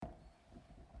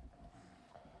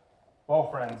Well,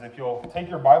 friends, if you'll take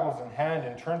your Bibles in hand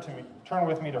and turn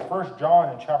with me to 1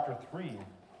 John in chapter 3.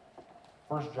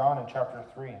 1 John in chapter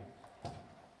 3.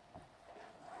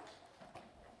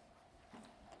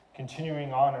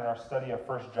 Continuing on in our study of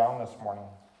 1 John this morning.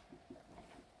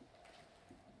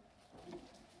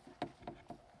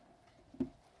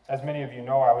 As many of you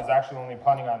know, I was actually only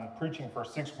planning on preaching for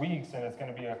 6 weeks, and it's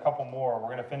going to be a couple more. We're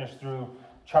going to finish through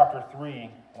chapter 3,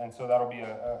 and so that'll be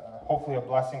hopefully a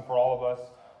blessing for all of us.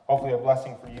 Hopefully a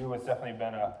blessing for you. It's definitely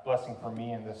been a blessing for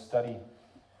me in this study.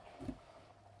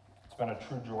 It's been a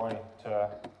true joy to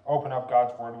open up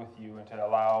God's Word with you and to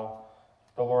allow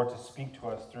the Lord to speak to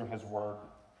us through His Word.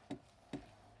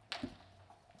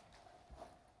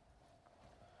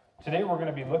 Today we're going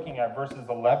to be looking at verses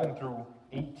 11 through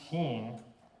 18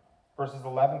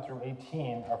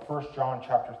 of 1 John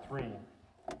chapter 3.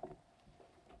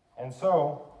 And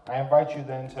so, I invite you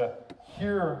then to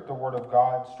hear the Word of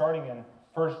God, starting in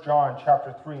 1 John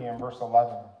chapter 3 and verse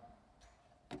 11.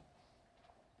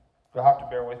 You'll have to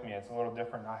bear with me. It's a little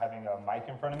different not having a mic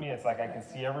in front of me. It's like I can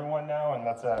see everyone now, and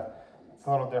it's a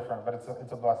little different, but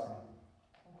it's a blessing.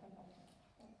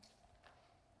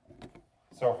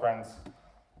 So, friends,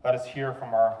 let us hear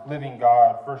from our living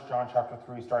God, 1 John chapter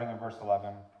 3, starting in verse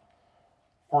 11.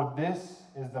 For this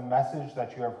is the message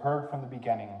that you have heard from the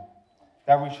beginning,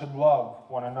 that we should love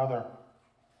one another.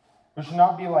 We should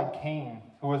not be like Cain,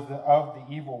 who was of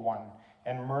the evil one,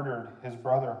 and murdered his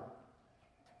brother.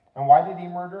 And why did he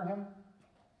murder him?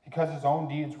 Because his own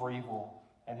deeds were evil,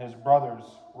 and his brother's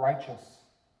righteous.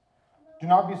 Do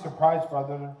not be surprised,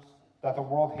 brothers, that the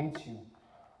world hates you.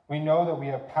 We know that we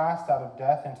have passed out of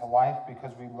death into life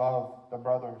because we love the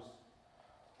brothers.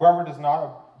 Whoever does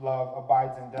not love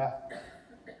abides in death.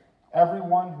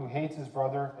 Everyone who hates his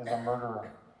brother is a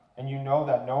murderer, and you know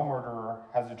that no murderer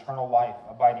has eternal life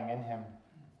abiding in him.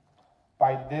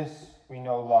 By this we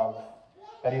know love,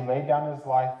 that he laid down his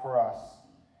life for us,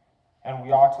 and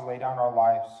we ought to lay down our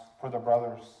lives for the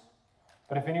brothers.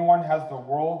 But if anyone has the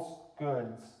world's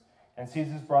goods and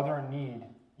sees his brother in need,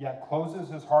 yet closes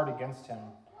his heart against him,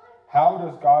 how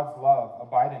does God's love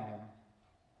abide in him?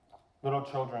 Little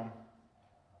children,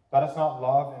 let us not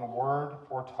love in word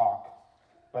or talk,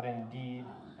 but in deed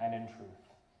and in truth.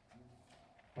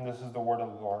 And this is the word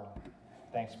of the Lord.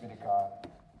 Thanks be to God.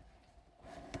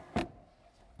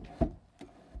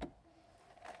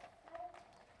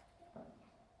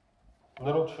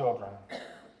 Little children,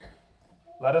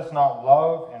 let us not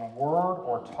love in word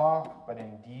or talk, but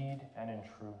in deed and in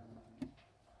truth.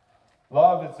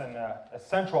 Love is an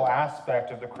essential aspect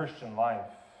of the Christian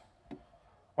life.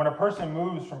 When a person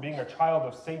moves from being a child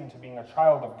of Satan to being a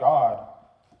child of God,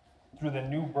 through the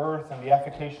new birth and the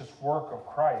efficacious work of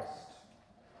Christ,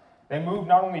 they move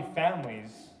not only families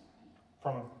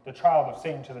from the child of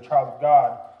Satan to the child of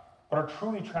God, but are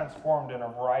truly transformed in a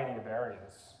variety of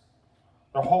areas.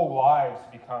 Their whole lives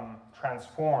become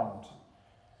transformed.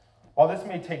 While this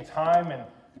may take time and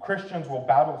Christians will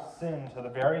battle sin to the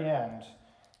very end,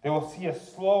 they will see a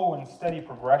slow and steady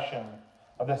progression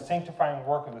of the sanctifying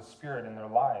work of the Spirit in their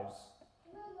lives.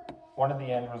 One of the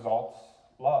end results,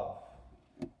 love.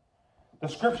 The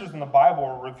scriptures in the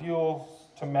Bible reveals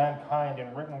to mankind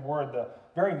in written word the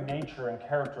very nature and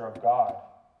character of God.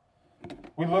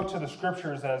 We look to the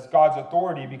scriptures as God's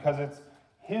authority because it's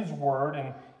His word,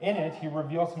 and in it He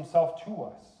reveals Himself to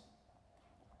us.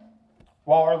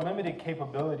 While our limited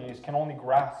capabilities can only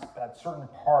grasp at certain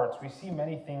parts, we see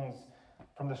many things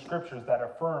from the scriptures that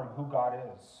affirm who God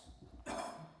is.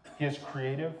 He is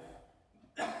creative.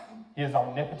 He is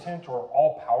omnipotent or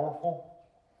all-powerful.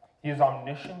 He is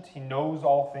omniscient. He knows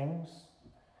all things.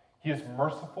 He is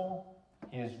merciful.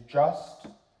 He is just.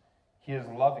 He is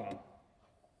loving.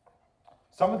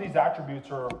 Some of these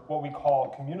attributes are what we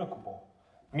call communicable,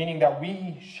 meaning that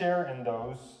we share in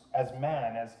those as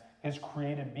man, as His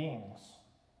created beings.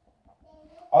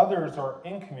 Others are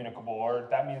incommunicable, or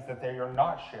that means that they are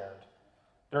not shared.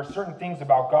 There are certain things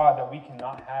about God that we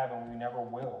cannot have and we never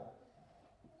will.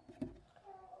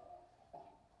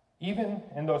 Even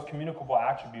in those communicable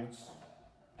attributes,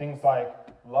 things like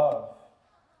love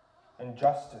and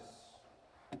justice,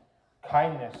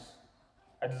 kindness,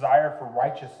 a desire for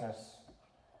righteousness,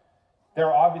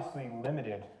 they're obviously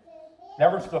limited.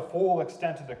 Never to the full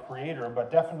extent of the Creator,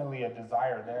 but definitely a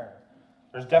desire there.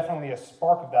 There's definitely a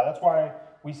spark of that. That's why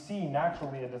we see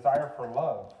naturally a desire for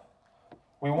love.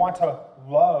 We want to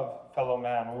love fellow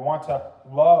man. We want to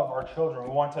love our children. We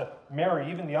want to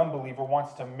marry. Even the unbeliever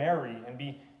wants to marry and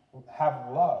have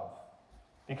love,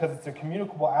 because it's a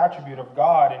communicable attribute of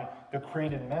God and the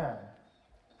created man.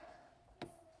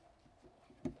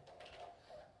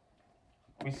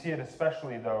 We see it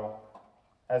especially, though,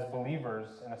 as believers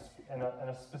in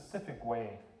a specific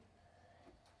way,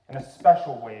 in a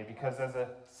special way, because as a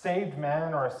saved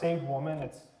man or a saved woman,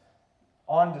 it's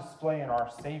on display in our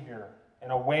Savior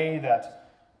in a way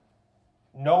that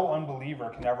no unbeliever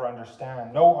can ever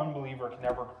understand, no unbeliever can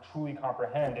ever truly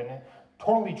comprehend, and it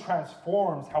totally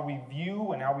transforms how we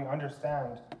view and how we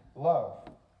understand love.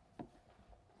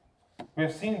 We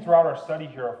have seen throughout our study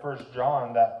here of 1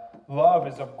 John that love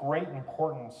is of great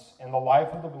importance in the life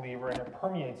of the believer, and it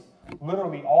permeates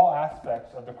literally all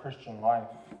aspects of the Christian life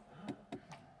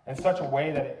in such a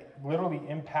way that it literally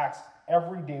impacts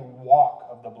everyday walk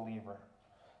of the believer.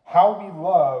 How we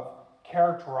love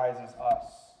characterizes us.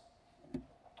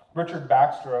 Richard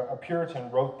Baxter, a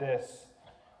Puritan, wrote this: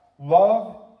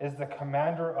 "Love is the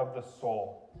commander of the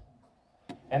soul.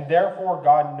 And therefore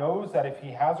God knows that if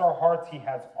he has our hearts, he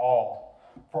has all,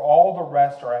 for all the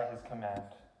rest are at his command.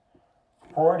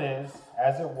 For it is,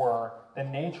 as it were, the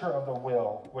nature of the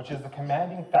will, which is the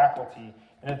commanding faculty,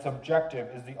 and its objective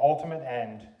is the ultimate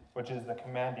end, which is the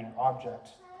commanding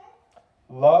object.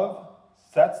 Love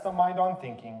sets the mind on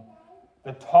thinking,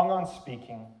 the tongue on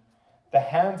speaking, the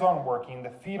hands on working, the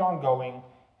feet on going,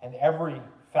 and every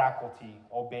faculty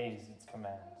obeys its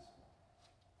commands."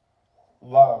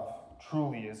 Love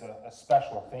truly is a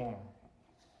special thing.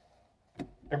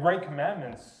 The Great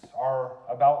Commandments are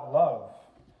about love.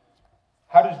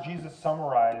 How does Jesus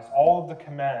summarize all of the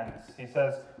commands? He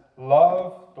says,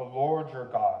 "Love the Lord your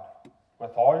God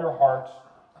with all your heart,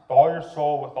 with all your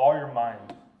soul, with all your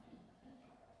mind,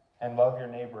 and love your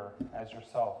neighbor as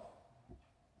yourself."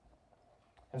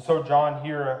 And so John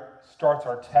here starts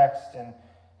our text, and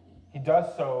he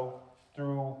does so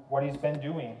through what he's been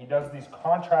doing. He does these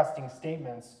contrasting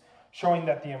statements showing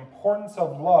that the importance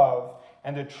of love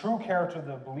and the true character of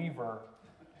the believer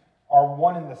are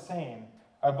one and the same.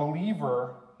 A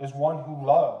believer is one who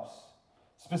loves.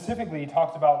 Specifically, he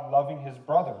talks about loving his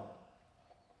brother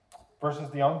versus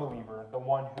the unbeliever, the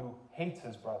one who hates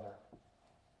his brother.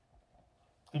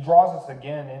 He draws us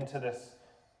again into this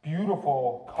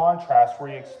beautiful contrast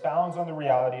where he expounds on the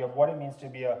reality of what it means to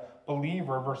be a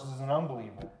believer versus an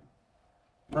unbeliever.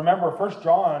 Remember, 1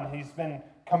 John, he's been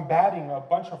combating a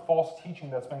bunch of false teaching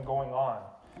that's been going on.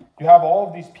 You have all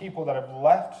of these people that have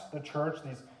left the church,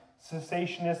 these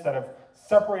cessationists that have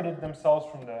separated themselves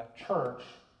from the church,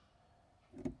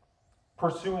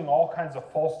 pursuing all kinds of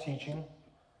false teaching.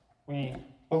 We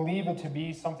believe it to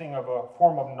be something of a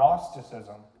form of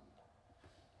Gnosticism.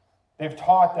 They've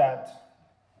taught that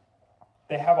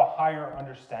they have a higher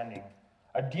understanding,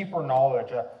 a deeper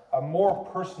knowledge, a more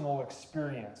personal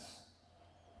experience.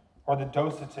 Or the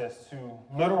Docetists, who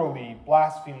literally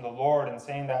blaspheme the Lord and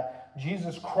saying that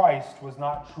Jesus Christ was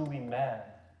not truly man.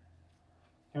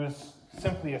 He was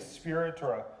simply a spirit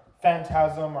or a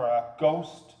phantasm or a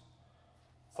ghost.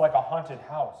 It's like a haunted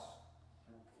house.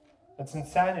 It's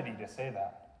insanity to say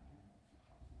that.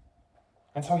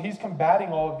 And so he's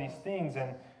combating all of these things,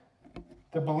 and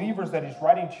the believers that he's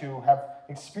writing to have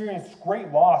experienced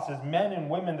great loss as men and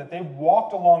women that they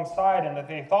walked alongside and that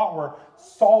they thought were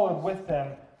solid with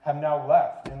them have now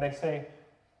left. And they say,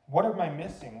 "What am I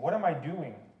missing? What am I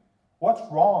doing? What's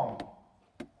wrong?"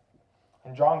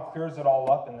 And John clears it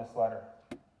all up in this letter.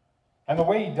 And the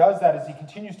way he does that is he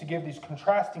continues to give these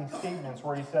contrasting statements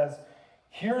where he says,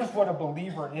 here's what a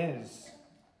believer is.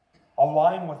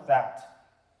 Align with that.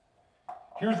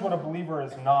 Here's what a believer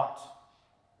is not.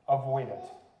 Avoid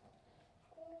it.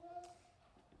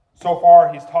 So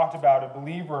far, he's talked about a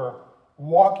believer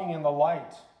walking in the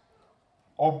light,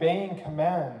 obeying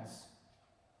commands,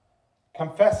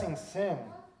 confessing sin,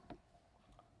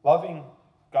 loving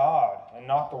God and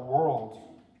not the world.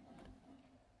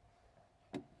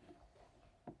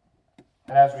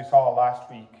 And as we saw last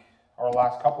week, or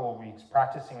last couple of weeks,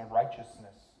 practicing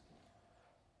righteousness.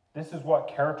 This is what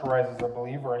characterizes a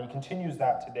believer. And he continues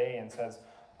that today and says,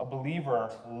 a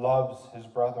believer loves his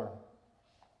brother.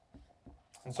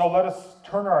 And so let us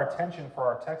turn our attention for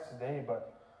our text today.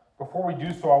 But before we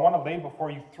do so, I want to lay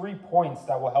before you 3 points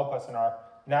that will help us in our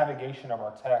navigation of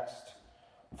our text.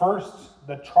 First,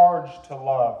 the charge to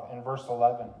love in verse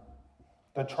 11.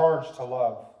 The charge to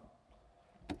love.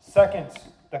 Second,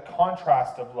 the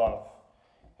contrast of love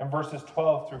in verses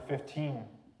 12 through 15.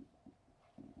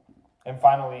 And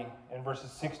finally, in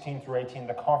verses 16 through 18,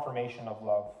 the confirmation of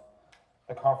love.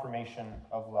 The confirmation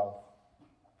of love.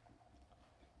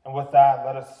 And with that,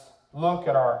 let us look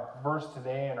at our verse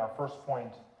today and our first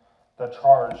point, the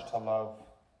charge to love.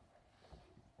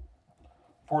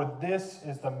 For this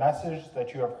is the message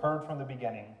that you have heard from the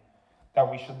beginning, that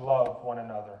we should love one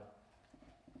another.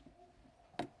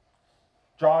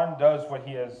 John does what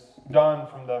he has done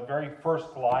from the very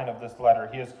first line of this letter.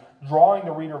 He is drawing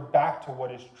the reader back to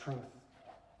what is truth,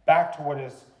 back to what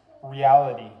is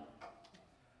reality.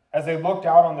 As they looked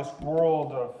out on this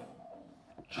world of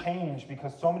change,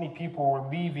 because so many people were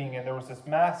leaving and there was this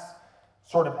mass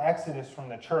sort of exodus from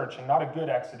the church, and not a good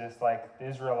exodus like the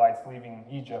Israelites leaving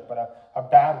Egypt, but a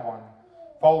bad one,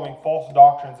 following false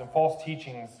doctrines and false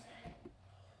teachings.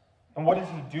 And what does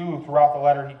he do throughout the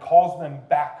letter? He calls them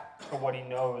back to what he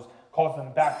knows, calls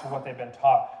them back to what they've been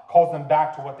taught, calls them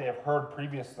back to what they have heard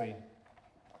previously.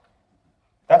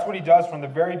 That's what he does from the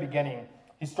very beginning.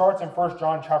 He starts in 1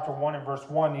 John chapter 1 and verse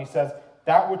 1. He says,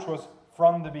 that which was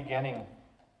from the beginning,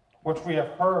 which we have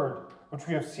heard, which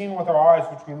we have seen with our eyes,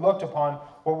 which we looked upon,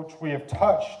 which we have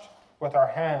touched with our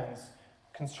hands,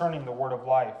 concerning the word of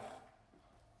life.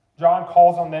 John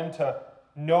calls on them to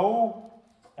know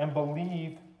and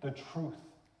believe the truth,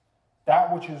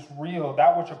 that which is real,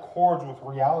 that which accords with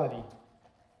reality,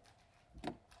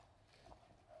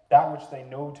 that which they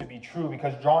know to be true,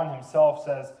 because John himself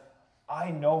says,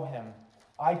 I know him,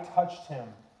 I touched him,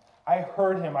 I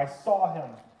heard him, I saw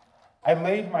him, I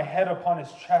laid my head upon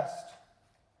his chest.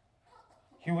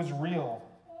 He was real.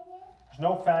 There's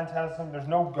no phantasm, there's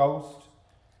no ghost,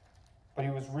 but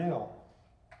he was real.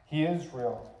 He is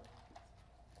real.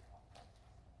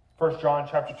 1 John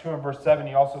chapter 2 and verse 7,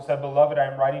 he also said, Beloved, I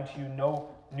am writing to you no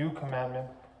new commandment,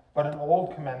 but an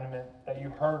old commandment that you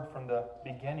heard from the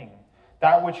beginning.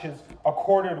 That which is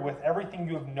accorded with everything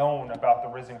you have known about the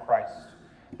risen Christ.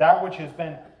 That which has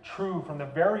been true from the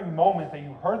very moment that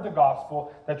you heard the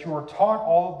gospel, that you were taught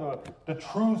all of the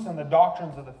truths and the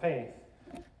doctrines of the faith.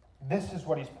 This is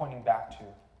what he's pointing back to.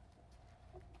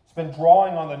 It's been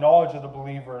drawing on the knowledge of the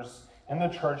believers in the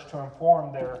church to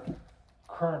inform their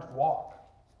current walk.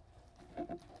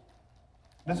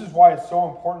 This is why it's so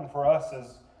important for us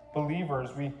as believers.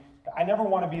 I never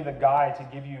want to be the guy to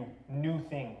give you new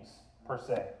things, per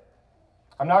se.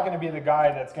 I'm not going to be the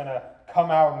guy that's going to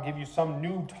come out and give you some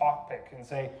new topic and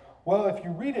say, well, if you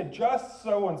read it just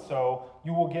so-and-so,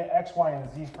 you will get X, Y,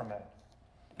 and Z from it.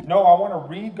 No, I want to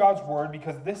read God's word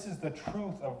because this is the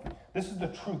truth. This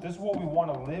is what we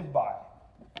want to live by.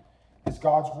 It's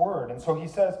God's word. And so he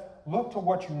says, look to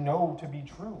what you know to be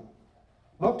true.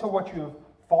 Look to what you have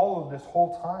followed this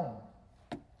whole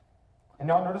time. And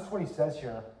now notice what he says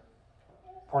here.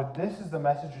 For this is the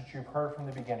message that you've heard from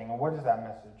the beginning. And what is that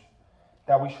message?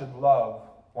 That we should love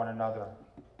one another.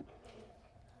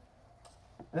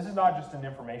 This is not just an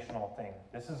informational thing.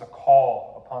 This is a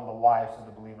call upon the lives of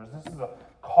the believers. This is a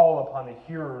call upon the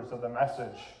hearers of the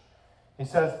message. He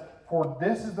says, for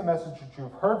this is the message that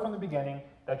you've heard from the beginning,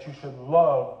 that you should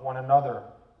love one another.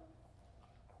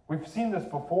 We've seen this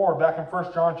before back in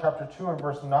 1 John chapter 2 and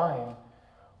verse 9.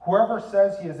 Whoever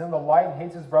says he is in the light and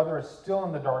hates his brother is still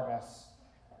in the darkness.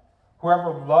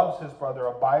 Whoever loves his brother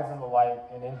abides in the light,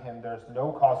 and in him there is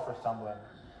no cause for stumbling.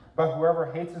 But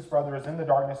whoever hates his brother is in the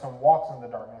darkness and walks in the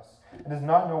darkness, and does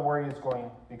not know where he is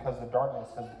going, because the darkness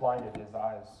has blinded his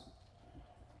eyes.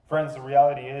 Friends, the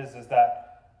reality is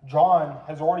that John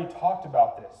has already talked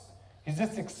about this. He's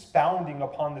just expounding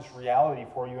upon this reality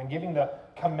for you and giving the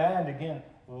command again,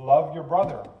 love your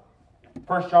brother.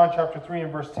 1 John chapter 3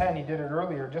 and verse 10, he did it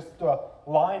earlier, just a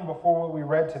line before what we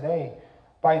read today.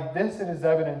 By this it is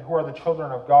evident who are the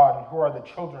children of God and who are the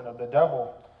children of the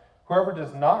devil. Whoever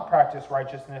does not practice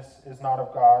righteousness is not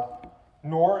of God,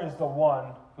 nor is the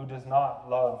one who does not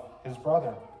love his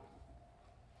brother.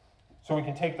 So we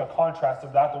can take the contrast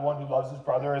of that. The one who loves his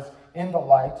brother is in the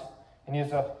light, and he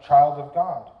is a child of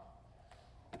God.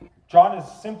 John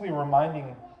is simply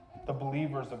reminding the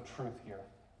believers of truth here,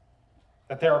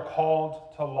 that they are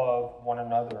called to love one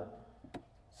another.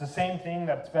 It's the same thing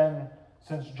that's been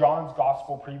since John's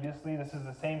gospel previously. This is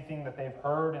the same thing that they've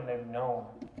heard and they've known.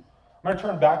 I'm going to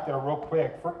turn back there real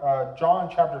quick.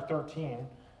 John chapter 13.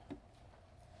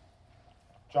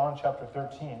 John chapter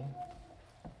 13.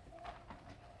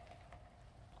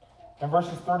 And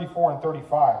verses 34 and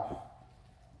 35.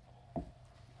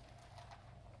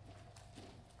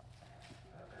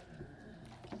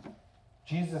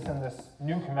 Jesus in this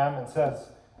new commandment says,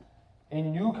 a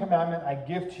new commandment I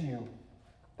give to you,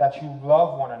 that you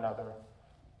love one another,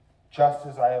 just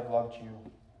as I have loved you.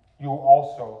 You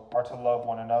also are to love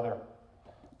one another.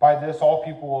 By this all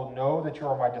people will know that you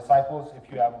are my disciples if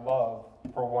you have love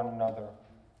for one another.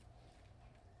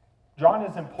 John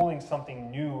isn't pulling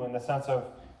something new in the sense of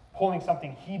pulling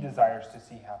something he desires to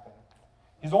see happen.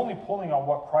 He's only pulling on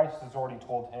what Christ has already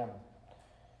told him.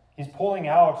 He's pulling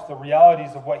out the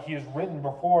realities of what he has written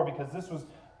before, because this was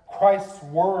Christ's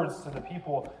words to the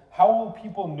people. How will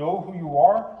people know who you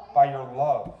are? By your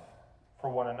love for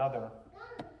one another.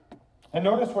 And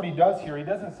notice what he does here. He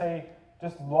doesn't say,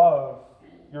 just love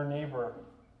your neighbor.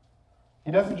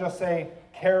 He doesn't just say,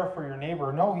 care for your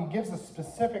neighbor. No, he gives a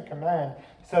specific command.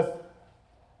 He says,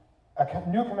 a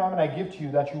new commandment I give to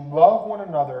you, that you love one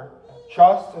another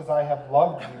just as I have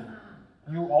loved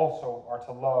you. You also are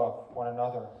to love one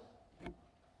another.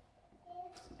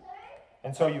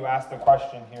 And so you ask the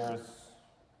question here is,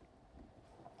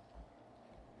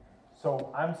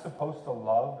 so I'm supposed to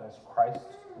love as Christ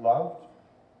loved?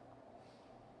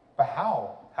 But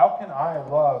how? How can I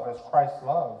love as Christ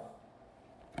loved?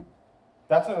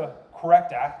 That's a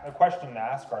correct question to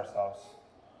ask ourselves.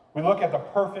 We look at the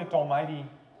perfect Almighty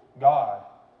God.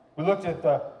 We looked at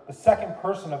the second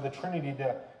person of the Trinity,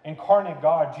 the incarnate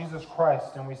God, Jesus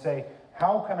Christ, and we say,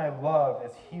 how can I love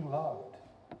as he loved?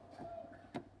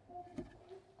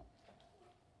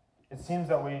 It seems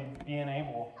that we'd be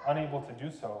unable to do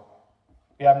so.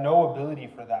 We have no ability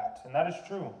for that, and that is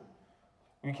true.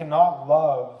 We cannot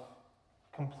love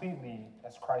completely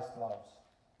as Christ loves.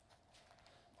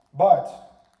 But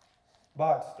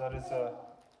that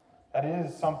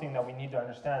is something that we need to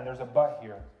understand. There's a but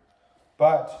here.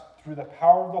 But through the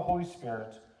power of the Holy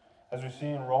Spirit, as we see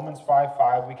in Romans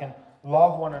 5:5, we can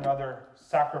love one another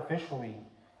sacrificially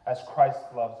as Christ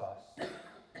loves us.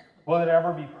 Will it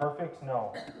ever be perfect?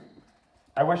 No.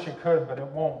 I wish it could, but it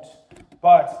won't.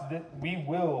 But we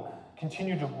will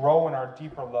continue to grow in our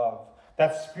deeper love.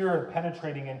 That Spirit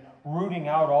penetrating and rooting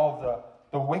out all of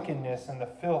the wickedness and the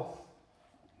filth.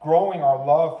 Growing our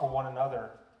love for one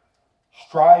another.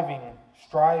 Striving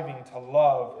to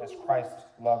love as Christ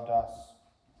loved us.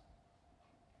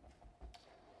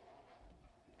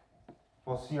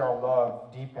 We'll see our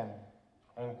love deepen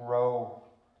and grow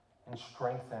and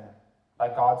strengthen by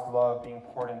God's love being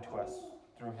poured into us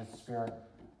through his Spirit.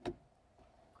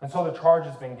 And so the charge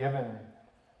has been given.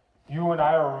 You and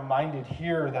I are reminded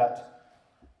here that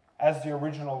as the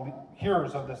original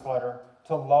hearers of this letter,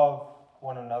 to love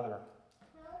one another.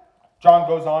 John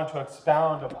goes on to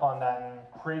expound upon that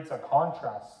and creates a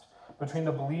contrast between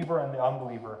the believer and the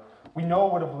unbeliever. We know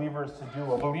what a believer is to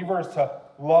do. A believer is to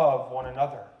love one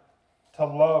another. To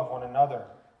love one another.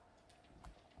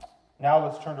 Now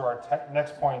let's turn to our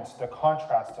next point, the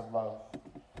contrast of love.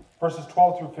 Verses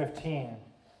 12 through 15.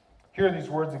 Hear these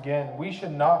words again. We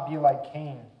should not be like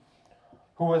Cain,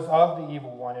 who was of the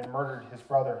evil one and murdered his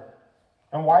brother.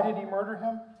 And why did he murder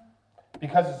him?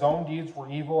 Because his own deeds were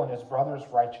evil and his brother's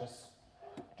righteous.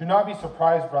 Do not be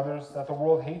surprised, brothers, that the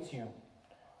world hates you.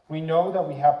 We know that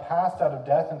we have passed out of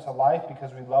death into life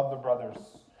because we love the brothers.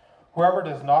 Whoever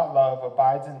does not love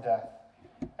abides in death.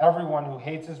 Everyone who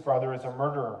hates his brother is a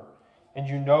murderer, and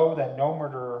you know that no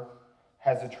murderer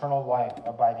has eternal life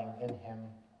abiding in him.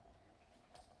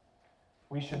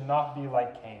 We should not be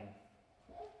like Cain.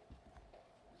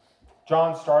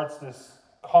 John starts this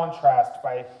contrast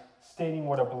by stating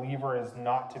what a believer is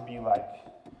not to be like.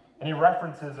 And he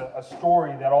references a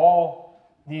story that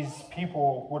all these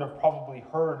people would have probably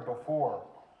heard before.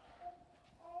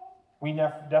 We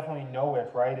definitely know it,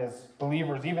 right? As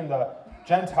believers, even the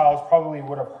Gentiles probably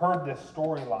would have heard this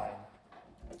storyline.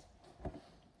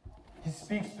 He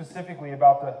speaks specifically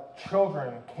about the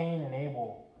children, Cain and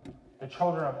Abel, the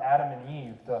children of Adam and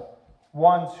Eve, the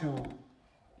ones who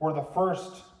were the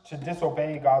first to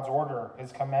disobey God's order,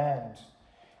 his command.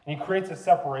 And he creates a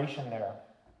separation there.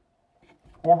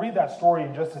 We'll read that story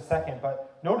in just a second,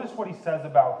 but notice what he says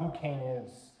about who Cain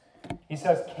is. He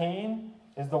says, Cain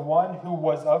is the one who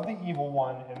was of the evil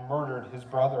one and murdered his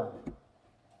brother.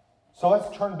 So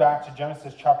let's turn back to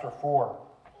Genesis chapter 4.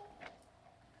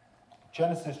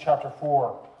 Genesis chapter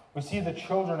 4. We see the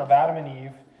children of Adam and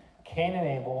Eve, Cain and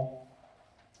Abel.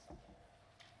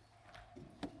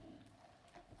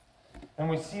 And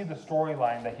we see the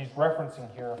storyline that he's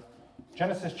referencing here.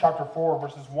 Genesis chapter 4,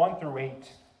 verses 1 through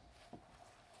 8.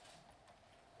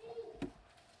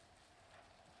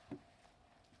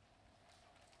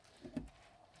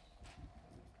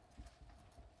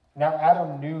 Now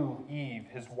Adam knew Eve,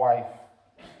 his wife,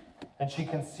 and she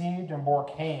conceived and bore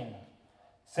Cain,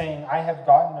 saying, I have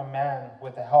gotten a man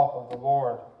with the help of the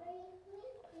Lord.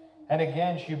 And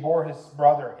again she bore his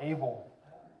brother Abel.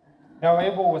 Now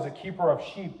Abel was a keeper of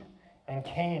sheep, and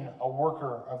Cain a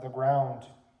worker of the ground.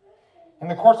 In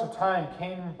the course of time,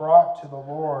 Cain brought to the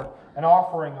Lord an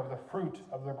offering of the fruit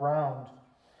of the ground,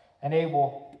 and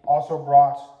Abel also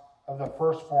brought of the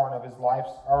firstborn of his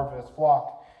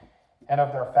flock, and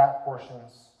of their fat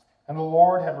portions. And the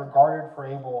Lord had regarded for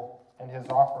Abel and his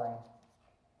offering.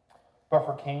 But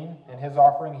for Cain and his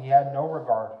offering he had no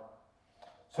regard.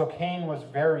 So Cain was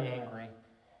very angry,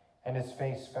 and his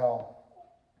face fell.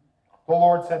 The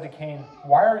Lord said to Cain,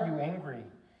 Why are you angry?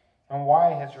 And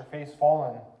why has your face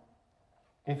fallen?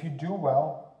 If you do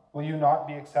well, will you not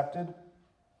be accepted?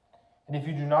 And if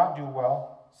you do not do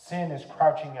well, sin is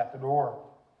crouching at the door.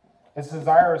 Its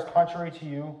desire is contrary to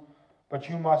you, but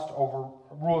you must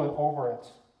rule it over it.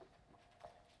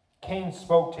 Cain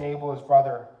spoke to Abel his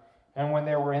brother, and when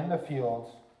they were in the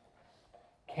field,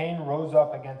 Cain rose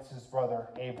up against his brother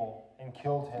Abel and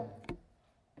killed him.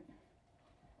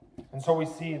 And so we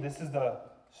see this is the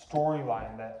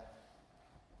storyline that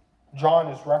John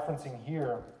is referencing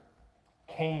here.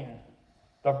 Cain,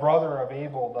 the brother of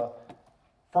Abel, the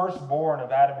firstborn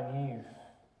of Adam and Eve,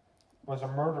 was a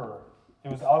murderer. He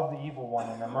was of the evil one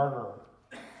and a murderer.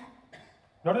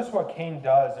 Notice what Cain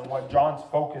does and what John's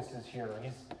focus is here.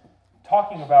 He's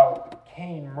talking about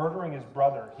Cain murdering his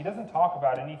brother. He doesn't talk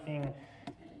about anything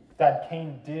that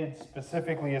Cain did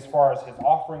specifically as far as his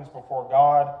offerings before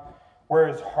God, where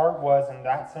his heart was in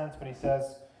that sense, but he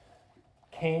says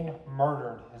Cain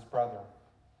murdered his brother.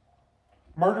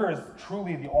 Murder is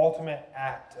truly the ultimate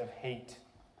act of hate.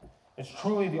 It's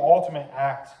truly the ultimate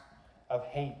act of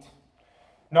hate.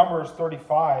 Numbers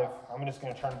 35, I'm just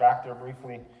going to turn back there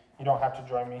briefly. You don't have to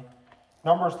join me.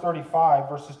 Numbers 35,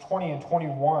 verses 20 and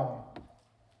 21.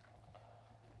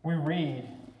 We read,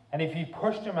 "And if he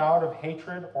pushed him out of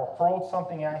hatred or hurled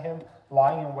something at him,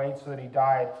 lying in wait so that he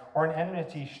died, or an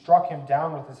enmity struck him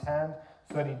down with his hand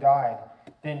so that he died,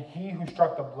 then he who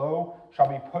struck the blow shall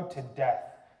be put to death.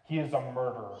 He is a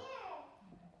murderer."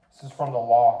 This is from the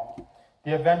law.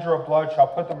 "The avenger of blood shall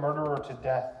put the murderer to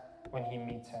death when he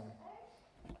meets him."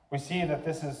 We see that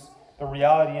this is the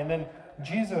reality. And then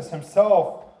Jesus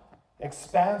himself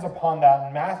expands upon that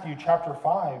in Matthew chapter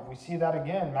 5. We see that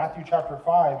again. Matthew chapter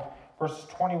 5, verses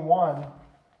 21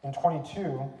 and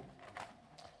 22.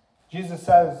 Jesus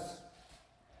says,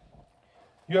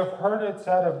 "You have heard it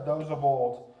said of those of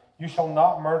old, 'You shall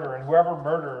not murder, and whoever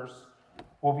murders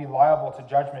will be liable to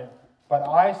judgment.' But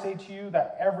I say to you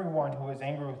that everyone who is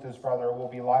angry with his brother will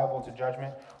be liable to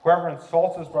judgment. Whoever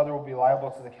insults his brother will be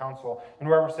liable to the council. And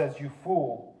whoever says, 'You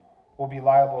fool,' will be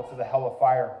liable to the hell of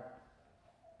fire."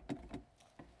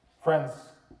 Friends,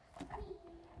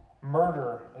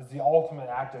 murder is the ultimate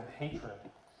act of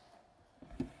hatred.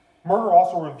 Murder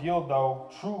also revealed, though,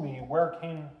 truly where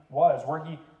Cain was, where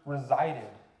he resided.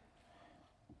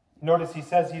 Notice he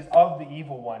says he's of the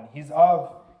evil one. He's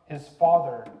of his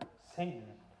father, Satan.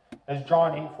 As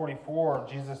John 8:44,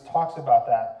 Jesus talks about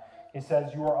that. He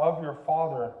says, "You are of your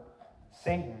father,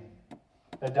 Satan,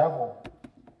 the devil."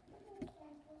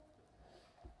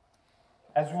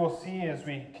 As we will see as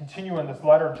we continue in this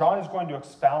letter, John is going to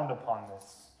expound upon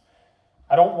this.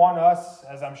 I don't want us,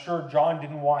 as I'm sure John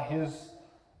didn't want his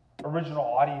original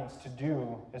audience to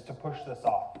do, is to push this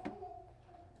off.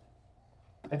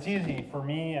 It's easy for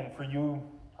me and for you,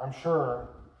 I'm sure,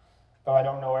 though I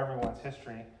don't know everyone's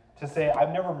history, to say, "I've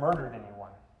never murdered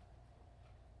anyone,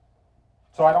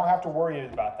 so I don't have to worry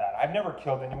about that. I've never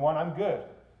killed anyone. I'm good.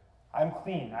 I'm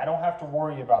clean. I don't have to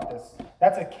worry about this."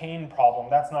 That's a Cain problem.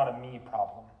 That's not a me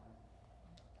problem.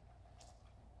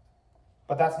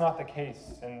 But that's not the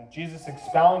case. And Jesus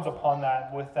expounds upon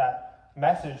that with that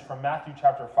message from Matthew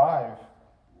chapter 5.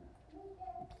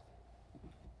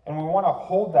 And we want to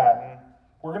hold that, and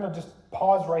we're going to just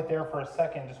pause right there for a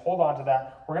second. Just hold on to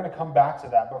that. We're going to come back to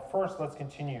that. But first, let's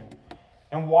continue.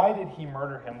 And why did he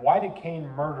murder him? Why did Cain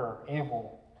murder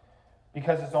Abel?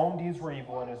 Because his own deeds were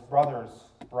evil and his brother's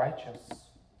righteous.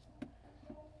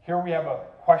 Here we have a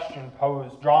question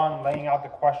posed. John laying out the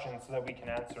question so that we can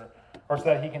answer, or so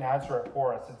that he can answer it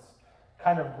for us. It's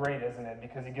kind of great, isn't it?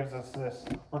 Because he gives us this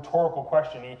rhetorical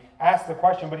question. He asks the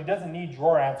question, but he doesn't need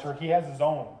your answer. He has his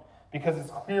own. Because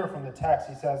it's clear from the text.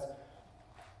 He says,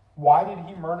 why did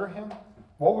he murder him?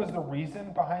 What was the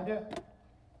reason behind it?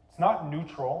 It's not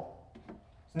neutral.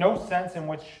 There's no sense in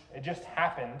which it just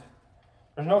happened.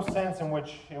 There's no sense in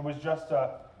which it was just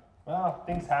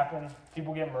things happen,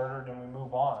 people get murdered, and we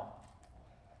move on.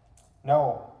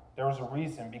 No, there was a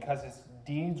reason, because his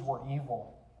deeds were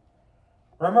evil.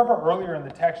 Remember earlier in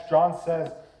the text, John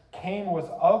says Cain was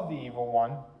of the evil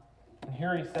one, and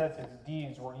here he says his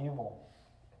deeds were evil.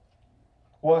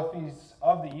 Well, if he's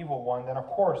of the evil one, then of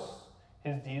course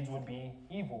his deeds would be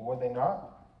evil, would they not?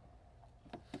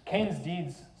 Cain's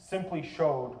deeds simply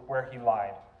showed where he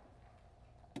lied.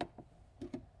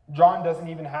 John doesn't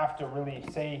even have to really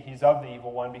say he's of the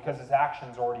evil one, because his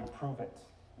actions already prove it.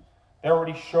 They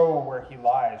already show where he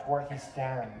lies, where he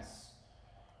stands.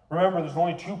 Remember, there's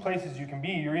only two places you can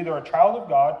be. You're either a child of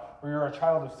God or you're a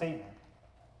child of Satan.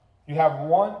 You have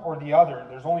one or the other.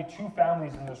 There's only two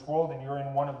families in this world, and you're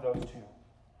in one of those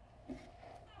two.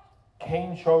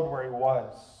 Cain showed where he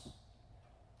was.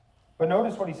 But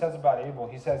notice what he says about Abel.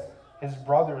 He says his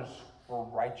brothers were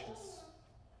righteous.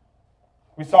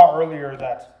 We saw earlier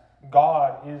that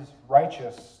God is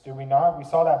righteous, did we not? We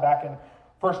saw that back in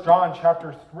 1 John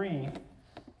chapter 3.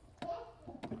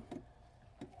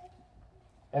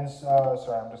 And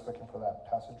sorry, I'm just looking for that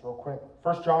passage real quick.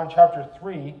 1 John chapter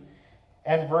 3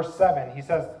 and verse 7. He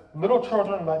says, "Little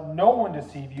children, let no one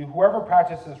deceive you. Whoever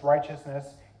practices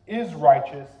righteousness is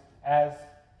righteous as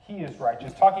he is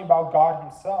righteous." Talking about God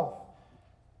himself.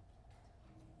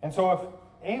 And so if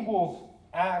Abel's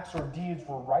acts or deeds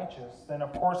were righteous, then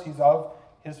of course he's of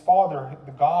his father,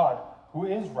 the God who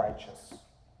is righteous.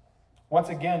 Once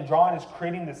again, John is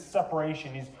creating this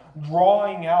separation. He's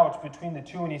drawing out between the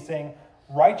two, and he's saying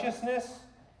righteousness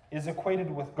is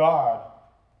equated with God.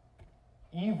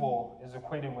 Evil is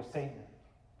equated with Satan.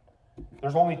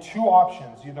 There's only two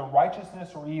options, either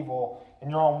righteousness or evil,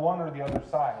 and you're on one or the other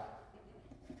side.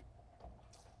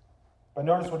 But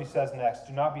notice what he says next.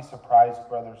 "Do not be surprised,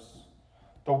 brothers.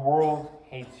 The world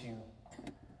hates you."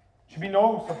 Should be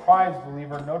no surprise,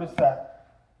 believer. Notice that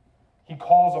he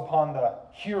calls upon the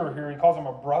hearer here. He calls him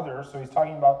a brother, so he's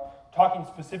talking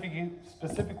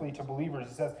specifically to believers.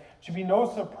 He says, "Should be no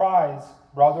surprise,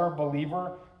 brother,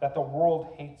 believer, that the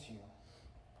world hates you."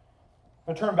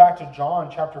 We'll turn back to John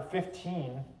chapter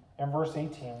 15 and verse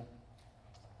 18.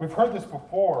 We've heard this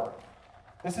before.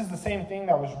 This is the same thing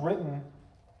that was written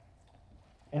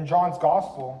in John's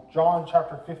Gospel, John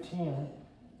chapter 15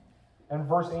 and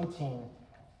verse 18.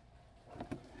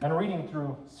 And reading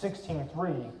through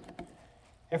 16:3.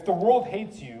 "If the world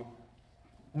hates you,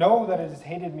 know that it has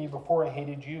hated me before it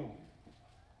hated you.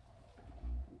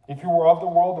 If you were of the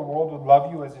world would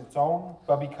love you as its own.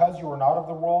 But because you are not of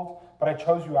the world, but I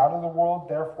chose you out of the world,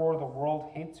 therefore the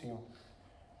world hates you.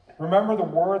 Remember the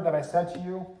word that I said to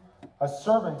you, a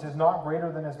servant is not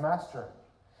greater than his master.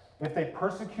 If they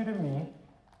persecuted me,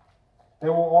 they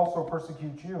will also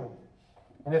persecute you.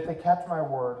 And if they kept my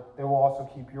word, they will also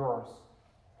keep yours.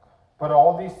 But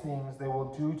all these things they will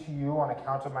do to you on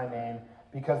account of my name,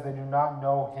 because they do not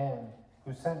know him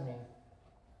who sent me.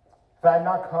 If I had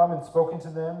not come and spoken to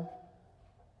them,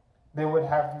 they would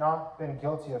have not been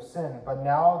guilty of sin. But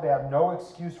now they have no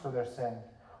excuse for their sin.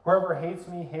 Whoever hates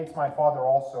me hates my Father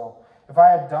also. If I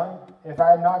had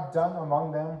not done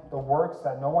among them the works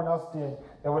that no one else did,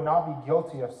 they would not be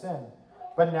guilty of sin.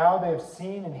 But now they have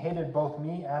seen and hated both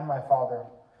me and my Father.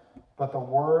 But the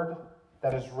word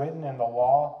that is written in the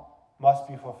law must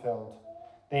be fulfilled.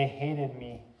 They hated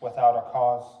me without a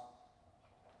cause.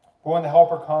 But when the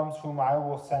Helper comes, whom I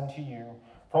will send to you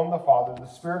from the Father, the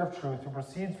Spirit of truth, who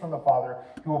proceeds from the Father,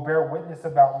 he will bear witness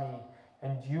about me,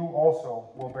 and you also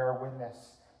will bear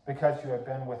witness, because you have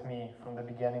been with me from the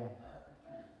beginning.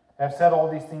 I have said all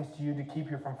these things to you to keep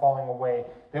you from falling away.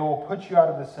 They will put you out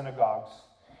of the synagogues.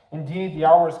 Indeed, the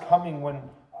hour is coming when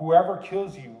whoever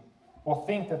kills you will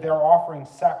think that they are offering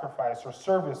sacrifice or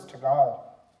service to God.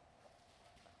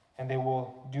 And they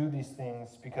will do these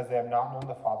things because they have not known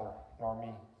the Father nor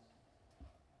me.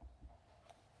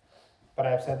 But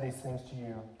I have said these things to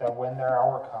you, that when their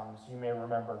hour comes, you may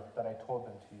remember that I told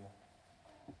them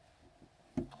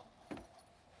to you.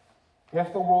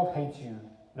 If the world hates you,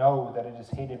 know that it has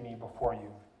hated me before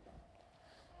you.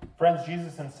 Friends,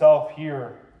 Jesus himself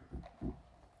here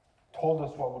told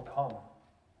us what would come.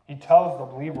 He tells the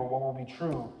believer what will be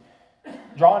true.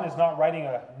 John is not writing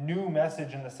a new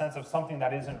message in the sense of something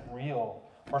that isn't real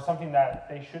or something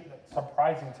that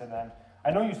surprising to them.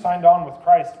 I know you signed on with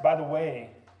Christ. By the way,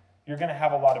 you're going to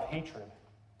have a lot of hatred.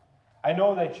 I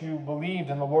know that you believed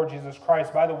in the Lord Jesus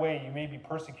Christ. By the way, you may be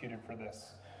persecuted for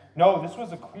this. No, this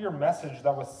was a clear message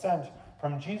that was sent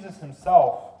from Jesus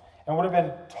himself and would have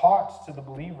been taught to the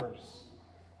believers.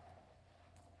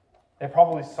 They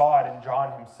probably saw it in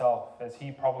John himself as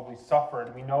he probably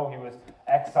suffered. We know he was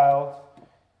exiled.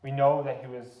 We know that he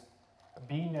was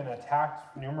beaten and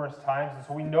attacked numerous times. And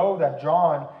so we know that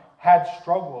John had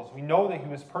struggles. We know that he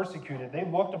was persecuted. They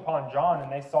looked upon John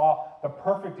and they saw the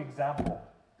perfect example.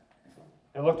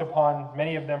 They looked upon,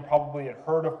 many of them probably had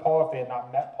heard of Paul if they had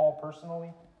not met Paul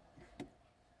personally.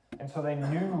 And so they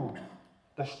knew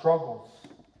the struggles.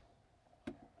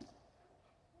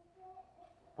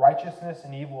 Righteousness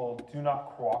and evil do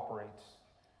not cooperate.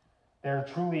 They're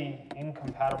truly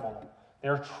incompatible.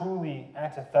 They're truly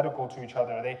antithetical to each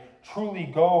other. They truly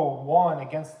go one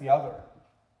against the other.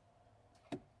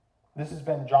 This has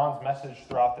been John's message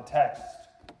throughout the text.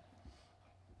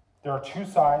 There are two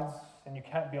sides, and you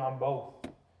can't be on both.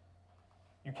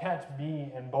 You can't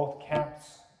be in both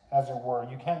camps, as it were.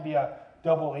 You can't be a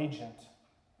double agent.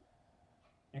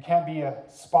 You can't be a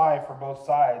spy for both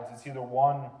sides. It's either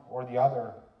one or the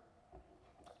other.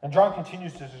 And John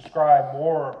continues to describe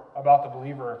more about the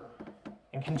believer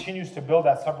and continues to build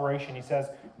that separation. He says,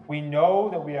 we know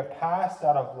that we have passed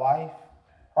out of life,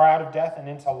 or out of death and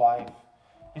into life.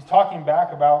 He's talking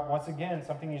back about, once again,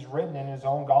 something he's written in his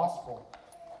own gospel.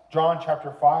 John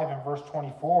chapter 5 and verse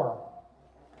 24.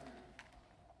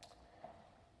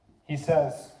 He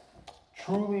says,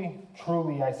 "Truly,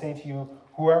 truly, I say to you,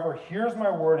 whoever hears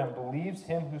my word and believes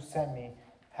him who sent me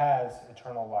has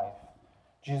eternal life."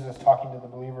 Jesus talking to the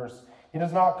believers. "He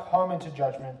does not come into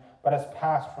judgment, but has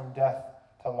passed from death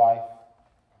to life.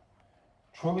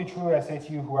 Truly, truly, I say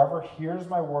to you, whoever hears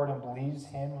my word and believes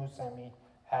him who sent me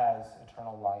has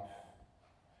eternal life."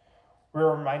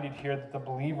 We're reminded here that the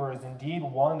believer is indeed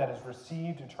one that has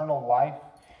received eternal life,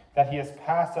 that he has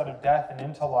passed out of death and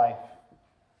into life.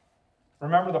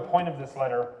 Remember the point of this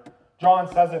letter. John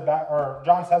says it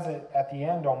at the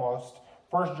end almost.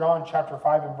 1 John chapter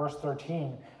 5 and verse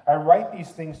 13. "I write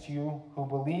these things to you who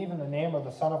believe in the name of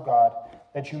the Son of God,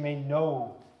 that you may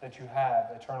know that you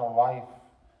have eternal life."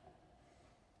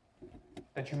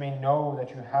 That you may know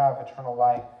that you have eternal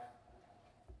life.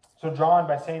 So John,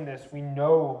 by saying this, we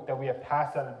know that we have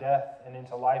passed out of death and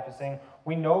into life, is saying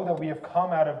we know that we have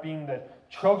come out of being the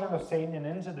children of Satan and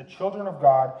into the children of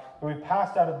God, that we've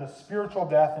passed out of the spiritual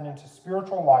death and into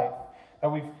spiritual life, that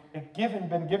we've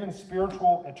been given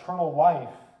spiritual eternal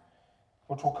life,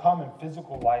 which will come in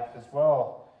physical life as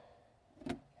well.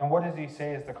 And what does he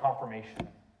say is the confirmation?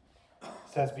 He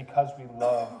says, because we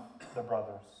love the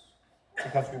brothers.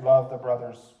 Because we love the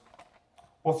brothers.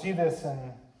 We'll see this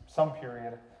in some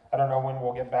period. I don't know when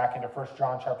we'll get back into 1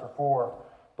 John chapter 4.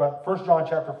 But 1 John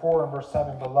chapter 4 and verse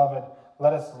 7, "Beloved,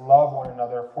 let us love one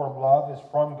another, for love is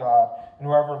from God, and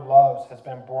whoever loves has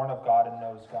been born of God and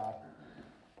knows God."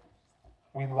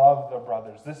 We love the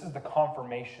brothers. This is the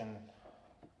confirmation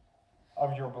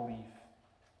of your belief.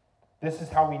 This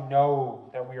is how we know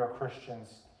that we are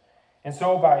Christians. And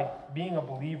so by being a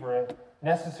believer, it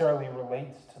necessarily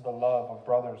relates to the love of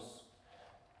brothers.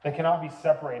 They cannot be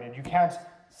separated. You can't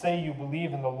say you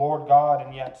believe in the Lord God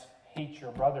and yet hate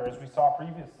your brother, as we saw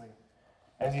previously.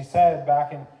 As he said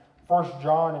back in 1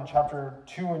 John in chapter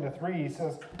 2 and 3, he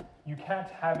says, you can't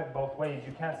have it both ways.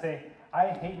 You can't say, I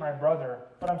hate my brother,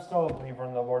 but I'm still a believer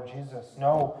in the Lord Jesus.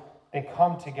 No, they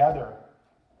come together.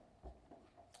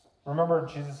 Remember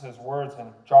Jesus' words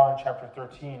in John chapter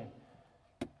 13.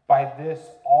 "By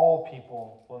this all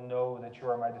people will know that you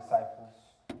are my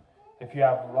disciples, if you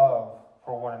have love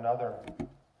for one another."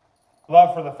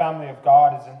 Love for the family of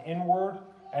God is an inward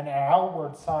and an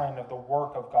outward sign of the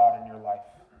work of God in your life.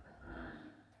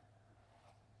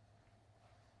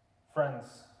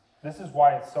 Friends, this is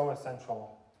why it's so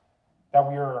essential that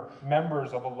we are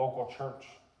members of a local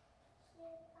church.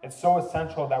 It's so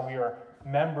essential that we are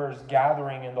members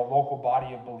gathering in the local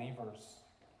body of believers.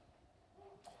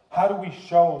 How do we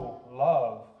show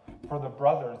love for the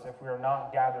brothers if we are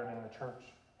not gathered in the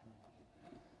church?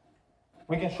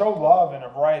 We can show love in a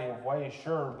variety of ways,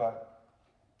 sure, but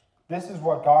this is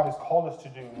what God has called us to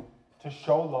do, to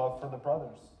show love for the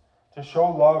brothers, to show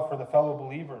love for the fellow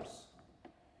believers.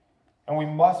 And we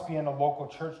must be in a local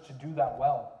church to do that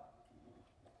well.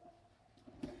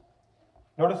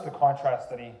 Notice the contrast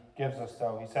that he gives us,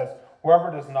 though. He says,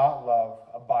 whoever does not love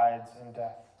abides in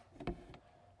death.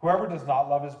 Whoever does not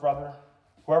love his brother,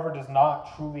 whoever does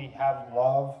not truly have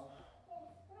love,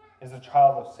 is a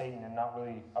child of Satan and not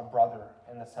really a brother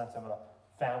in the sense of a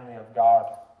family of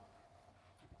God.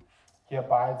 He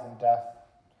abides in death.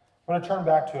 I'm going to turn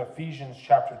back to Ephesians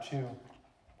chapter 2.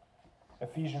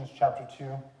 Ephesians chapter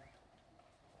 2,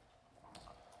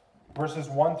 verses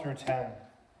 1 through 10.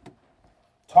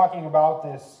 Talking about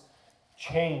this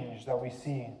change that we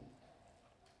see.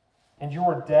 "And you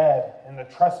were dead in the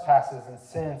trespasses and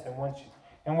sins in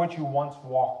which you once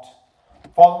walked,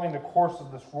 following the course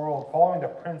of this world, following the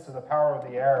prince of the power of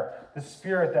the air, the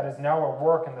spirit that is now at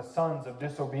work in the sons of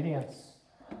disobedience,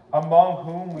 among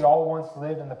whom we all once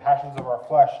lived in the passions of our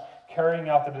flesh, carrying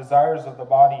out the desires of the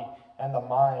body and the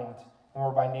mind, and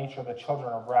were by nature the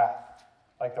children of wrath,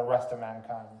 like the rest of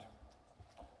mankind.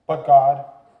 But God,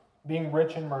 being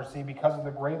rich in mercy, because of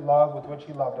the great love with which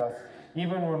he loved us,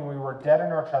 even when we were dead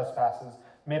in our trespasses,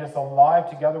 made us alive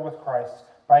together with Christ.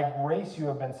 By grace you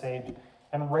have been saved,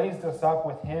 and raised us up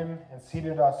with him, and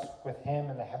seated us with him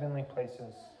in the heavenly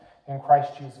places in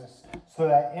Christ Jesus, so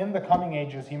that in the coming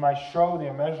ages he might show the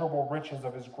immeasurable riches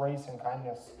of his grace and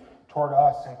kindness toward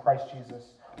us in Christ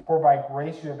Jesus. For by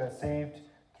grace you have been saved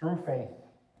through faith,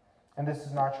 and this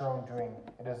is not your own doing,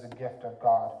 it is a gift of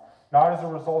God, not as a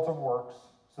result of works,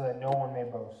 so that no one may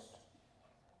boast.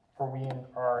 For we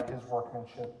are his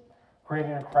workmanship,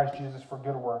 created in Christ Jesus for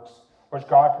good works, which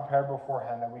God prepared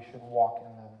beforehand that we should walk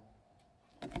in them."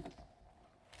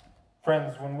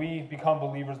 Friends, when we become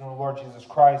believers in the Lord Jesus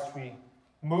Christ, we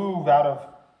move out of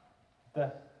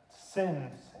the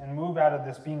sins and move out of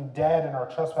this being dead in our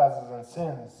trespasses and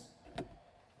sins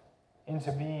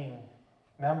into being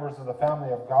members of the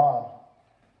family of God.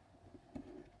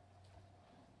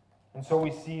 And so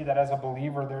we see that as a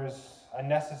believer, there's a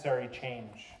necessary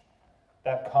change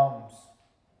that comes.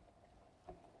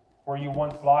 Where you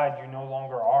once lied, you no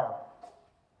longer are.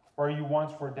 Where you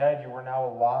once were dead, you are now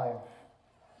alive.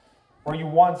 Where you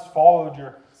once followed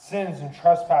your sins and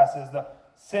trespasses, the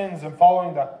sins and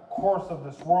following the course of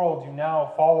this world, you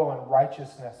now follow in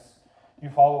righteousness. You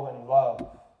follow in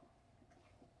love.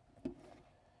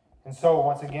 And so,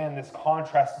 once again, this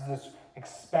contrast is this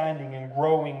expanding and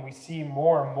growing. We see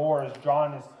more and more as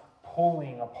John is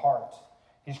pulling apart.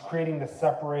 He's creating the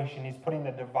separation. He's putting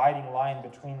the dividing line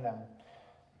between them.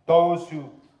 Those who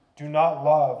do not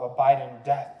love abide in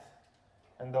death,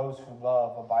 and those who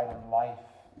love abide in life.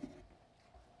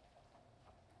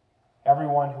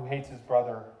 Everyone who hates his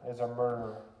brother is a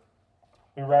murderer.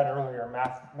 We read earlier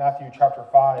Matthew chapter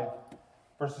 5,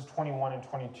 verses 21 and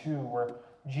 22, where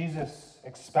Jesus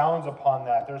expounds upon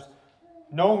that. There's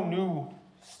no new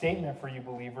statement for you,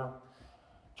 believer.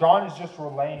 John is just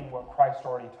relaying what Christ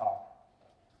already taught.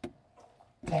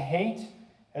 To hate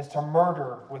is to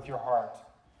murder with your heart,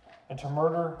 and to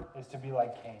murder is to be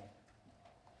like Cain.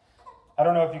 I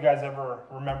don't know if you guys ever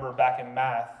remember back in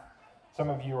math. Some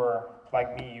of you are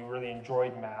like me, you really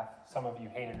enjoyed math. Some of you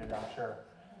hated it, I'm sure.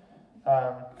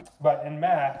 But in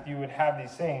math, you would have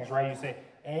these sayings, right? You say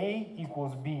A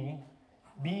equals B,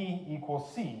 B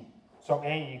equals C. So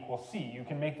A equals C. You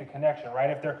can make the connection,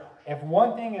 right? If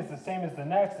one thing is the same as the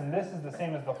next, and this is the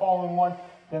same as the following one,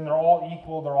 then they're all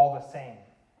equal, they're all the same.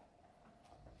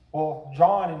 Well,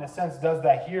 John, in a sense, does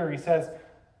that here. He says,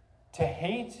 to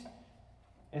hate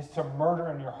is to murder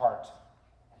in your heart.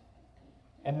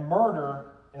 And murder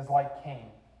is like Cain,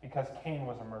 because Cain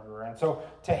was a murderer. And so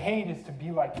to hate is to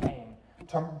be like Cain.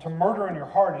 To murder in your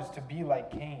heart is to be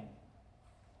like Cain.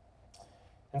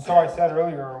 And so I said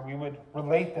earlier, we would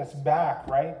relate this back,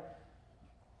 right?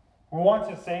 We want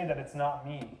to say that it's not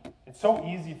me. It's so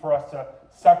easy for us to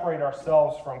separate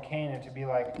ourselves from Cain and to be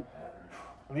like,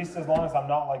 at least as long as I'm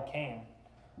not like Cain.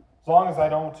 As long as I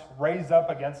don't raise up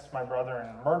against my brother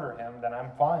and murder him, then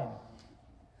I'm fine.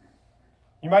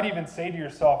 You might even say to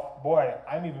yourself, boy,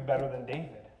 I'm even better than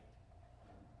David.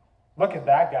 Look at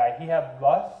that guy. He had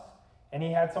lust, and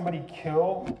he had somebody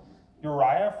kill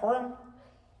Uriah for him.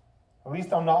 At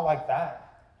least I'm not like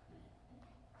that.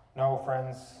 No,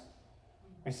 friends.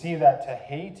 We see that to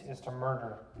hate is to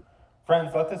murder.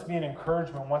 Friends, let this be an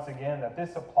encouragement once again that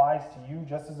this applies to you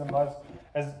just as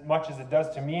much as it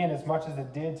does to me and as much as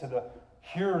it did to the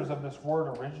hearers of this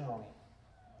word originally.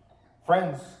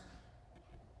 Friends,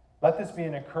 let this be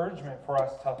an encouragement for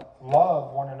us to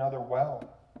love one another well.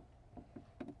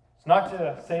 It's not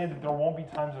to say that there won't be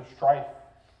times of strife.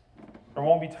 There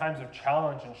won't be times of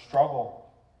challenge and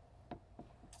struggle.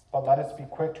 But let us be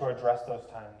quick to address those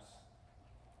times.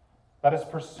 Let us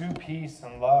pursue peace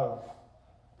and love,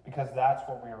 because that's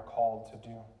what we are called to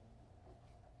do.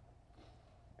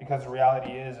 Because the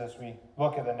reality is, as we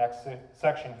look at the next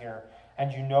section here,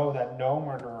 and you know that no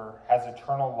murderer has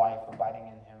eternal life abiding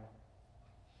in him.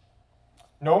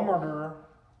 No murderer,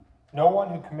 no one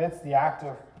who commits the act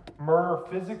of murder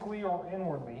physically or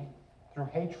inwardly through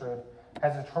hatred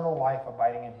has eternal life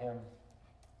abiding in him.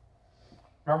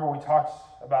 Remember, we talked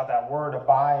about that word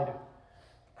abide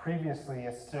previously.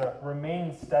 It's to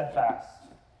remain steadfast,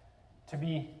 to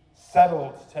be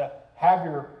settled, to have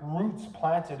your roots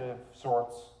planted of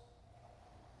sorts.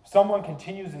 If someone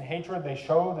continues in hatred, they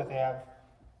show that they have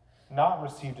not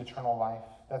received eternal life,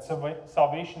 that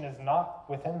salvation is not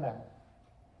within them.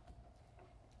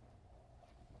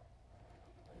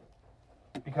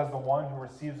 Because the one who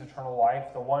receives eternal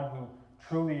life, the one who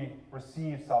truly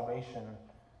receives salvation,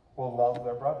 will love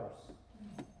their brothers.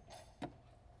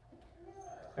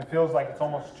 It feels like it's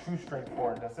almost too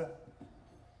straightforward, does it?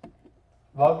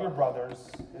 Love your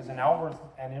brothers is an outward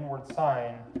and inward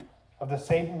sign of the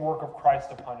saving work of Christ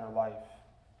upon your life.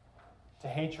 To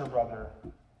hate your brother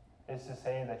is to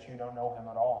say that you don't know him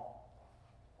at all.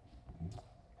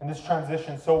 And this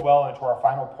transitions so well into our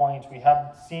final point. We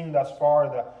have seen thus far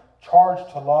the charge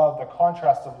to love, the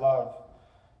contrast of love.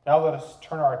 Now let us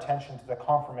turn our attention to the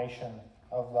confirmation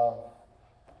of love.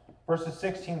 Verses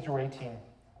 16 through 18.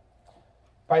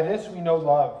 By this we know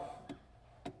love,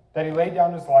 that he laid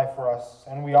down his life for us,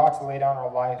 and we ought to lay down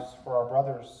our lives for our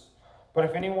brothers. But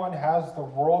if anyone has the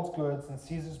world's goods and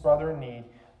sees his brother in need,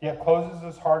 yet closes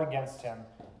his heart against him,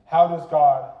 how does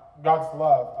God's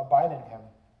love abide in him?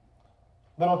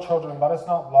 Little children, let us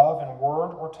not love in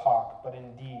word or talk, but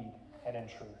in deed and in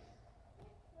truth.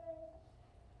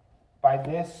 By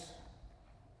this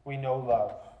we know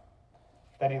love,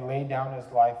 that he laid down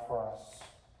his life for us.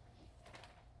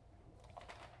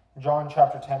 John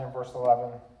chapter 10 and verse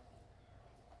 11.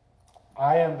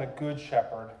 I am the good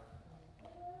shepherd.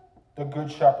 The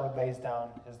good shepherd lays down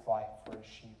his life for his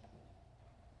sheep.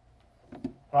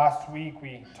 Last week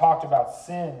we talked about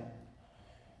sin,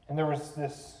 and there was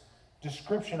this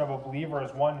description of a believer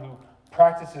as one who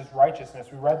practices righteousness.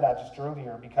 We read that just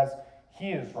earlier, because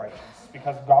he is righteous,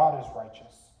 because God is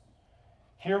righteous.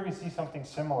 Here we see something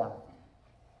similar.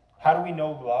 How do we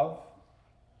know love?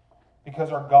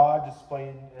 Because our God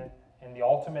displayed it in the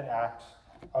ultimate act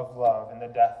of love, in the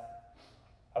death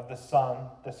of the Son,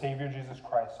 the Savior Jesus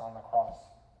Christ on the cross.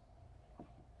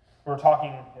 We were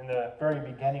talking in the very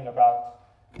beginning about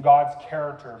God's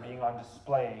character being on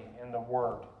display in the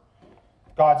Word.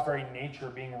 God's very nature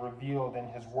being revealed in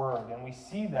his Word. And we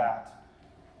see that.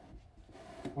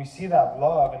 We see that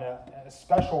love in a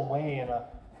special way, in a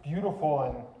beautiful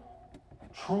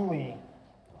and truly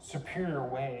superior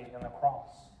way in the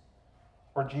cross,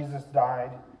 where Jesus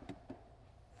died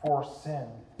for sin.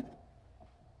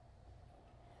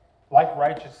 Like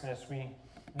righteousness, we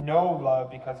know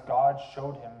love because God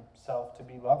showed himself to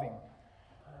be loving.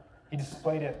 He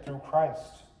displayed it through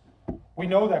Christ. We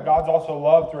know that God's also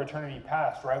loved through eternity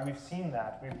past, right? We've seen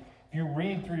that. If you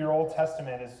read through your Old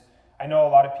Testament, I know a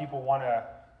lot of people want to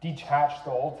detach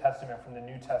the Old Testament from the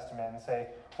New Testament and say,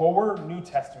 well, we're New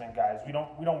Testament guys. We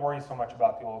don't worry so much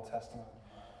about the Old Testament.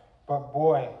 But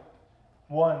boy,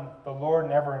 one, the Lord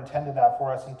never intended that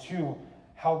for us, and two,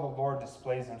 how the Lord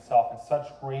displays himself in such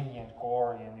radiant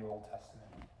glory in the Old Testament.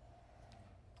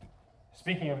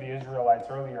 Speaking of the Israelites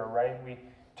earlier, right?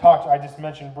 I just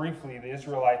mentioned briefly the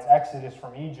Israelites' exodus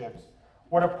from Egypt.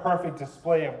 What a perfect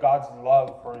display of God's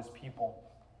love for his people.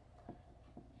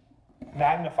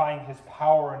 Magnifying his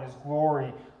power and his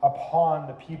glory upon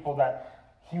the people,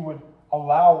 that he would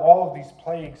allow all of these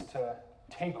plagues to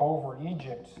take over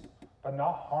Egypt, but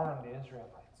not harm the Israelites.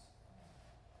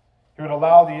 He would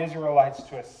allow the Israelites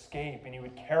to escape, and he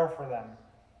would care for them,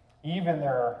 even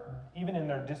in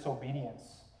their disobedience,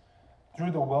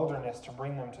 through the wilderness to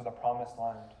bring them to the promised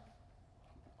land.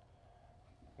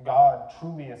 God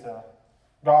truly is a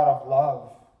God of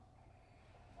love.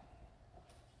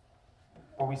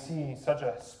 But we see such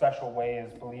a special way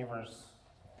as believers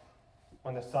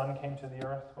when the Son came to the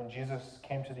earth, when Jesus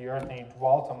came to the earth and he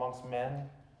dwelt amongst men,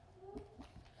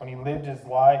 when he lived his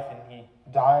life and he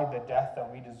died the death that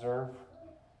we deserve.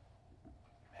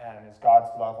 Man, is God's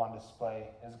love on display?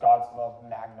 Is God's love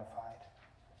magnified?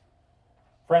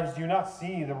 Friends, do you not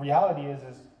see? The reality is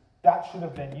that should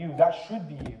have been you. That should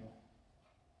be you.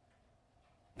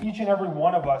 Each and every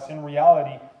one of us, in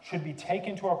reality, should be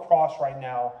taken to a cross right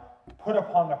now, put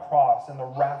upon the cross, and the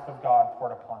wrath of God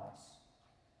poured upon us.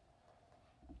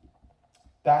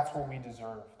 That's what we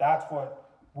deserve. That's what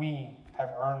we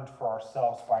have earned for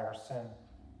ourselves by our sin.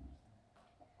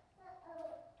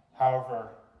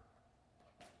 However,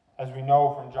 as we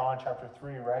know from John chapter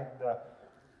 3, right? The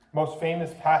most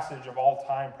famous passage of all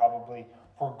time, probably,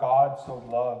 for God so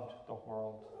loved the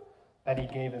world that he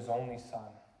gave his only Son.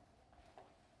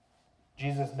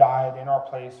 Jesus died in our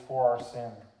place for our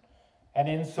sin. And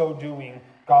in so doing,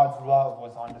 God's love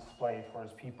was on display for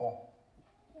his people.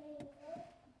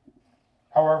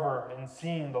 However, in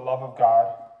seeing the love of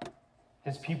God,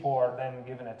 his people are then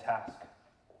given a task.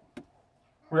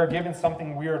 We are given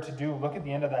something we are to do. Look at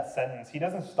the end of that sentence. He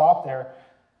doesn't stop there.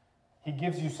 He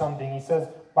gives you something. He says,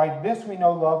 by this we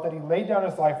know love, that he laid down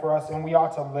his life for us, and we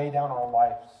ought to lay down our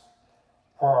lives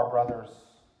for our brothers.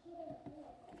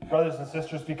 Brothers and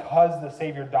sisters, because the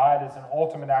Savior died as an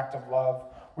ultimate act of love,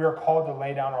 we are called to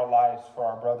lay down our lives for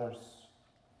our brothers.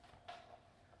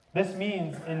 This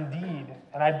means, indeed,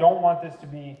 and I don't want this to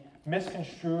be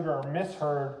misconstrued or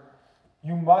misheard,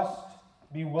 you must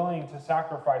be willing to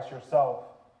sacrifice yourself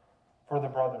for the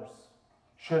brothers,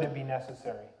 should it be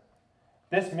necessary.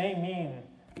 This may mean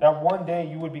that one day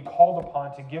you would be called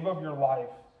upon to give of your life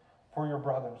for your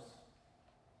brothers.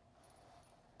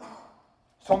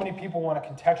 So many people want to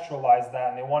contextualize that,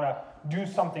 and they want to do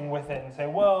something with it and say,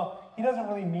 well, he doesn't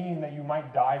really mean that you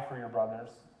might die for your brothers.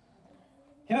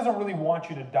 He doesn't really want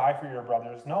you to die for your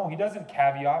brothers. No, he doesn't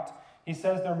caveat. He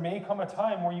says there may come a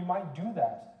time where you might do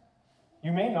that.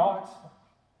 You may not.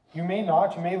 You may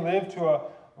not. You may live to a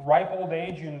ripe old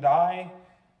age and die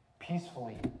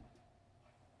peacefully.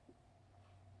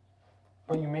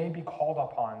 But you may be called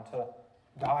upon to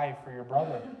die for your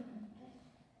brother.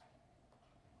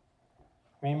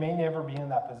 We may never be in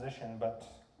that position, but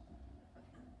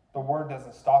the word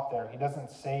doesn't stop there. He doesn't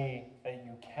say that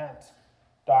you can't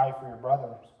die for your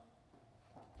brothers.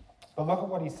 But look at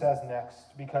what he says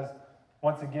next, because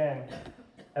once again,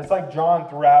 it's like John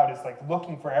throughout is like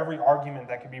looking for every argument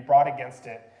that could be brought against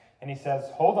it. And he says,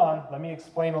 hold on, let me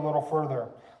explain a little further.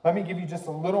 Let me give you just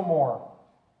a little more.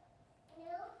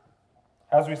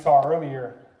 As we saw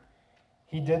earlier,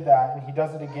 he did that, and he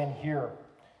does it again here.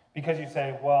 Because you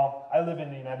say, well, I live in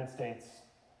the United States.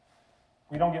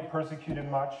 We don't get persecuted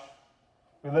much.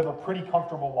 We live a pretty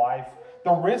comfortable life.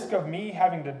 The risk of me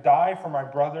having to die for my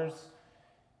brothers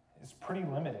is pretty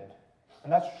limited.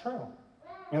 And that's true.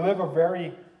 We live a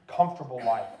very comfortable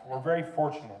life. We're very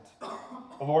fortunate.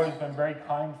 The Lord has been very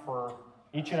kind for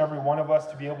each and every one of us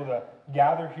to be able to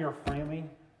gather here freely,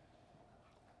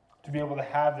 to be able to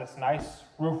have this nice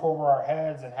roof over our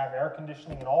heads and have air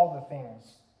conditioning and all the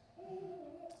things.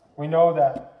 We know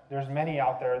that there's many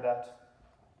out there that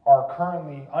are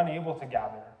currently unable to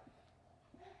gather,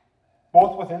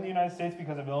 both within the United States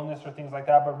because of illness or things like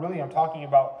that, but really I'm talking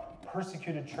about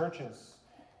persecuted churches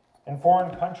in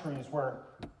foreign countries where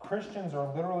Christians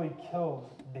are literally killed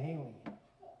daily.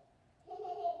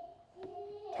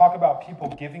 Talk about people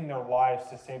giving their lives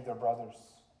to save their brothers.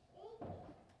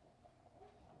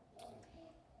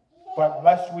 But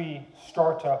lest we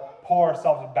start to pull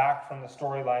ourselves back from the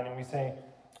storyline and we say,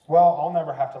 well, I'll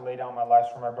never have to lay down my life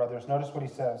for my brothers. Notice what he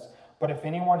says. But if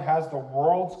anyone has the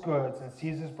world's goods and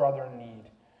sees his brother in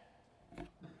need.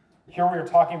 Here we are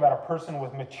talking about a person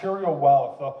with material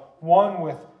wealth, the one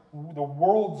with the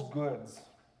world's goods.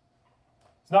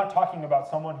 He's not talking about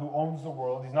someone who owns the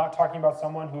world. He's not talking about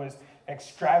someone who is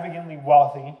extravagantly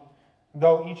wealthy,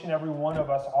 though each and every one of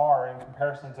us are in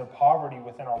comparison to poverty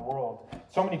within our world.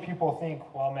 So many people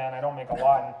think, well, man, I don't make a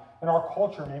lot. And in our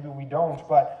culture, maybe we don't.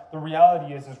 But the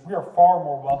reality is we are far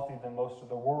more wealthy than most of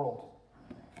the world.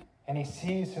 And he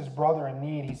sees his brother in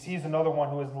need. He sees another one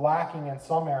who is lacking in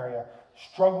some area,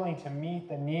 struggling to meet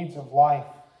the needs of life,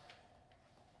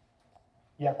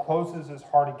 yet closes his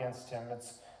heart against him.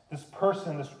 It's this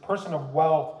person of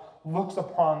wealth looks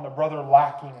upon the brother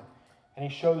lacking, and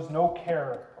he shows no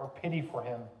care or pity for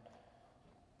him.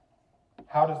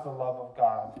 How does the love of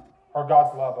God, or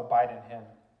God's love, abide in him?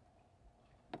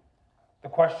 The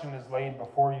question is laid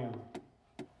before you.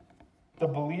 The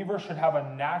believer should have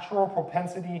a natural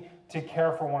propensity to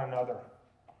care for one another.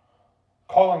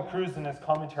 Colin Kruse in his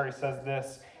commentary says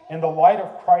this, in the light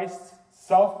of Christ's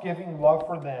self-giving love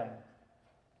for them,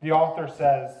 the author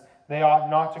says they ought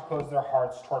not to close their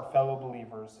hearts toward fellow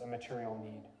believers in material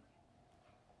need.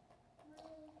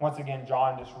 Once again,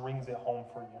 John just rings it home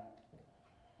for you.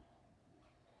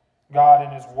 God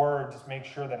in his word just makes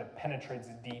sure that it penetrates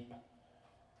deep.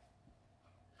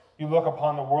 You look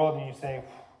upon the world and you say,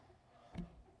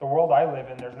 the world I live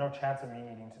in, there's no chance of me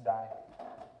needing to die.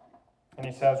 And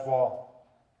he says, well,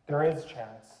 there is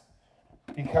chance.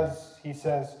 Because he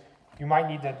says, you might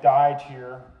need to die to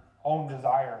your own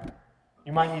desire.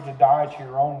 You might need to die to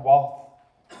your own wealth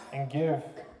and give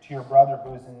to your brother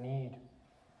who is in need.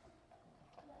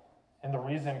 And the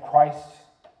reason Christ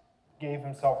gave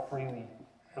himself freely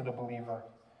for the believer.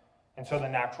 And so the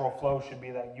natural flow should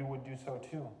be that you would do so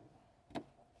too.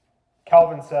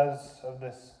 Calvin says of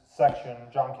this section,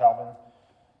 John Calvin,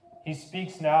 he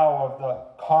speaks now of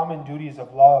the common duties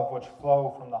of love which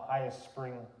flow from the highest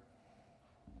spring.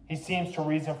 He seems to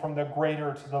reason from the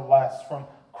greater to the less, from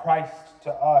Christ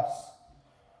to us.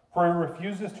 For he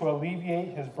refuses to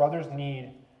alleviate his brother's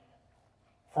need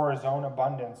for his own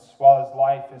abundance, while his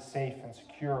life is safe and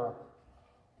secure,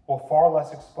 will far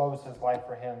less expose his life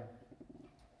for him.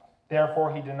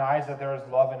 Therefore, he denies that there is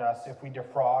love in us if we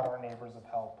defraud our neighbors of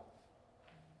help.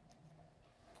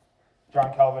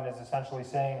 John Calvin is essentially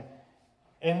saying,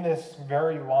 in this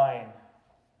very line,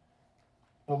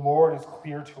 the Lord is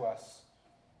clear to us.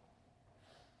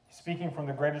 Speaking from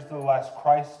the greatest to the less,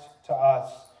 Christ to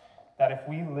us, that if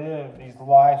we live these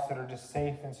lives that are just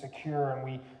safe and secure and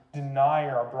we deny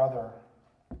our brother,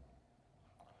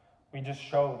 we just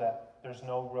show that there's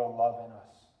no real love in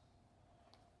us.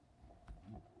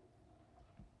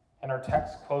 And our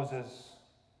text closes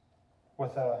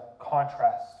with a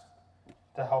contrast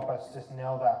to help us just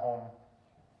nail that home.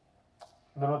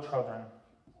 Little children,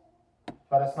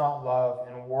 let us not love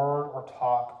in word or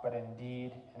talk, but in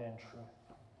deed and in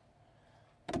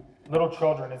truth. Little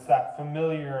children, it's that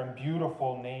familiar and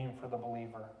beautiful name for the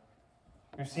believer.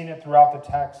 We've seen it throughout the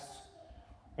text.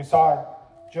 We saw it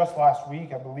just last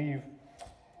week, I believe.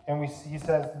 And he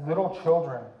says, little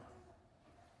children.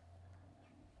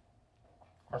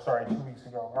 Or sorry, 2 weeks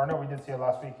ago. Or no, we did see it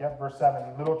last week. Yep, verse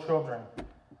 7. Little children.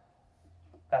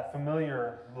 That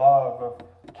familiar love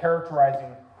of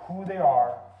characterizing who they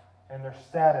are and their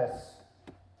status.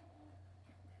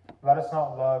 Let us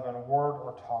not love in word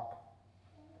or talk.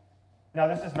 Now,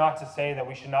 this is not to say that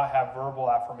we should not have verbal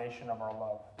affirmation of our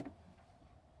love.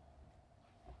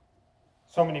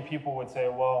 So many people would say,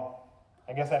 well,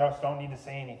 I guess I just don't need to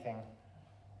say anything.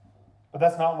 But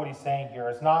that's not what he's saying here.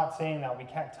 It's not saying that we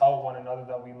can't tell one another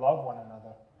that we love one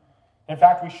another. In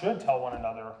fact, we should tell one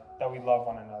another that we love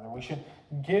one another. We should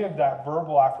give that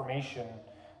verbal affirmation.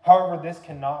 However, this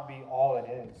cannot be all it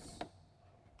is.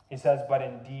 He says, but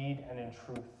in deed and in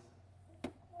truth.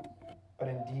 But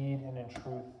in deed and in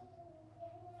truth.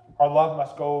 Our love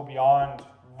must go beyond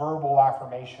verbal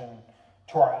affirmation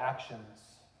to our actions.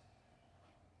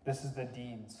 This is the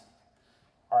deeds,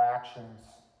 our actions.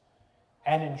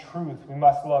 And in truth, we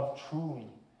must love truly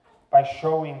by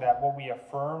showing that what we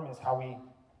affirm is how we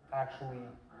actually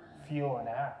feel and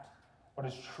act, what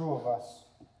is true of us.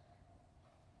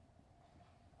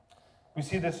 We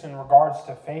see this in regards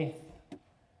to faith.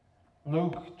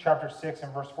 Luke chapter 6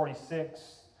 and verse 46,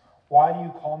 why do you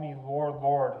call me Lord,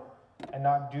 Lord, and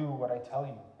not do what I tell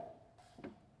you?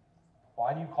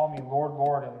 Why do you call me Lord,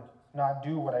 Lord, and not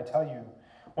do what I tell you?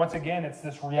 Once again, it's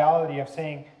this reality of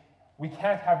saying we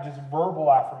can't have just verbal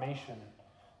affirmation.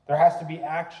 There has to be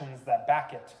actions that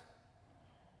back it.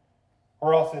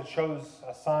 Or else it shows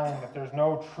a sign that there's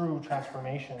no true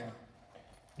transformation.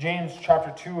 James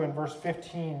chapter 2 and verse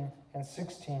 15 and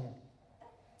 16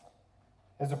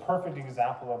 is a perfect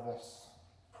example of this.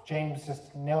 James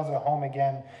just nails it home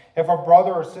again. If a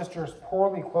brother or sister is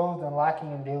poorly clothed and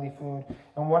lacking in daily food,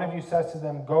 and one of you says to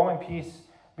them, go in peace,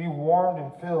 be warmed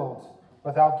and filled,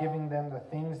 without giving them the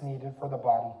things needed for the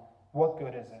body, what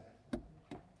good is it?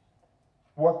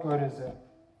 What good is it?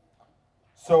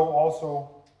 So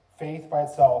also, faith by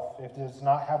itself, if it does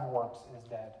not have works, is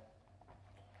dead.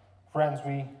 Friends,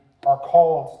 we are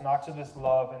called not to just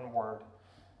love in word,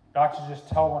 not to just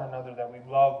tell one another that we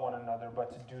love one another,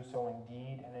 but to do so in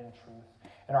deed and in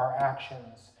truth, in our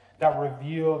actions that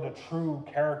reveal the true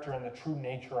character and the true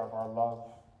nature of our love.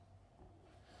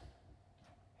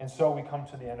 And so we come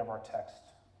to the end of our text.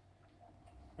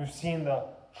 We've seen the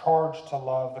charge to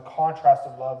love, the contrast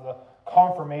of love, the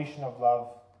confirmation of love.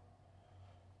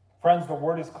 Friends, the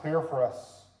word is clear for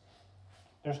us.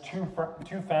 There's two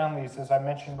families, as I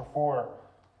mentioned before.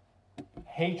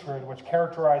 Hatred, which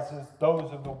characterizes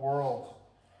those of the world,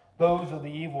 those of the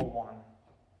evil one.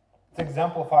 It's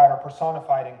exemplified or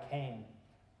personified in Cain.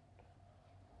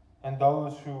 And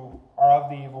those who are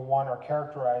of the evil one are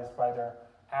characterized by their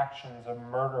actions of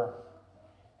murder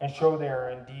and show they are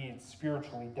indeed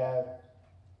spiritually dead.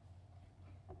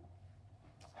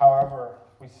 However,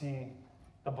 we see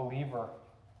the believer,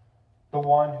 the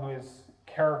one who is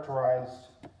characterized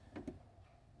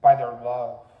by their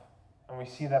love. And we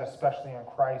see that especially in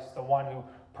Christ, the one who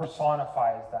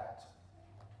personifies that.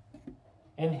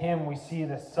 In him we see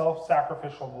the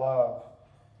self-sacrificial love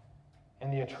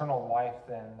and the eternal life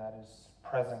then that is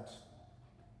present.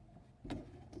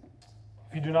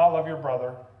 If you do not love your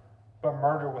brother, but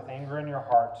murder with anger in your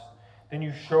heart, then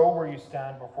you show where you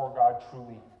stand before God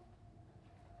truly.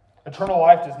 Eternal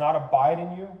life does not abide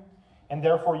in you, and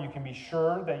therefore you can be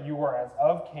sure that you are as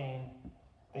of Cain,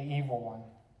 the evil one.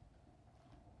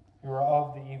 You are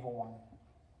of the evil one.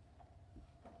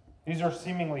 These are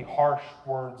seemingly harsh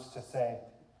words to say,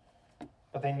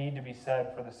 but they need to be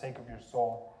said for the sake of your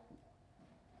soul.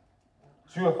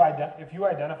 So if you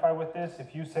identify with this,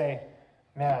 if you say,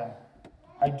 man,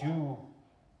 I do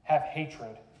have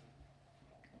hatred,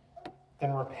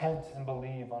 then repent and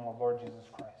believe on the Lord Jesus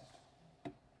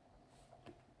Christ,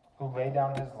 who laid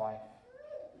down his life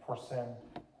for sin.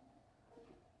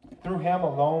 Through him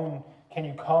alone can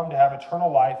you come to have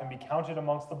eternal life and be counted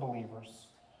amongst the believers,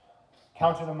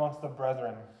 counted amongst the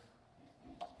brethren.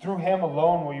 Through him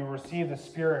alone will you receive the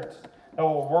Spirit that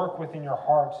will work within your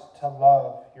heart to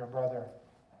love your brother.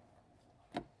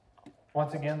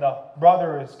 Once again, the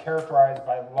brother is characterized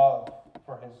by love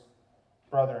for his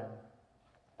brethren.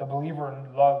 The believer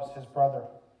loves his brother.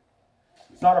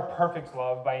 It's not a perfect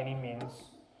love by any means.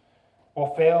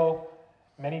 We'll fail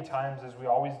many times, as we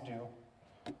always do.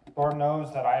 Lord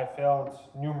knows that I have failed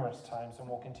numerous times and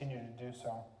will continue to do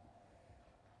so.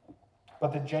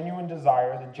 But the genuine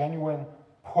desire, the genuine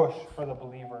push for the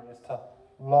believer is to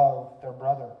love their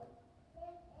brother.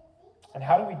 And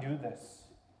how do we do this?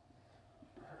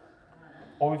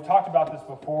 Well, we've talked about this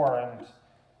before and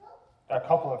a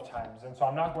couple of times, and so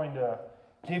I'm not going to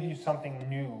give you something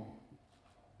new.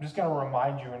 I'm just going to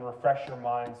remind you and refresh your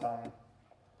minds on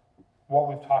what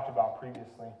we've talked about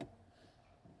previously.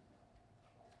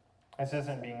 This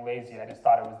isn't being lazy. I just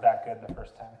thought it was that good the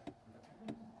first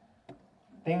time.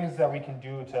 Things that we can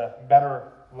do to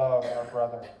better love our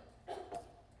brother.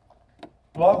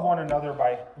 Love one another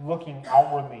by looking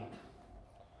outwardly.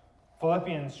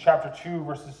 Philippians chapter 2,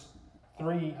 verses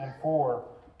 3 and 4.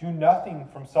 Do nothing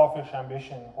from selfish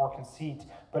ambition or conceit,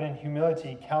 but in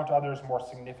humility count others more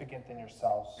significant than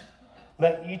yourselves.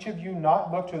 Let each of you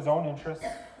not look to his own interests,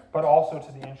 but also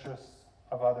to the interests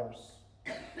of others.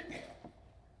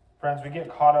 Friends, we get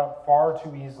caught up far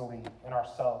too easily in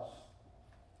ourselves.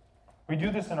 We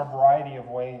do this in a variety of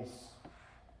ways.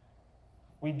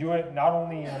 We do it not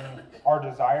only in our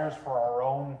desires for our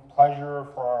own pleasure,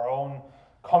 for our own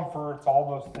comforts, all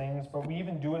those things, but we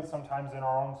even do it sometimes in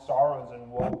our own sorrows and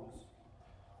woes.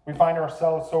 We find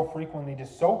ourselves so frequently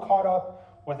just so caught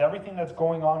up with everything that's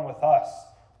going on with us,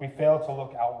 we fail to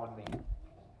look outwardly.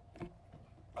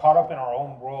 Caught up in our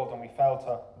own world, and we fail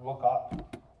to look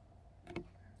up.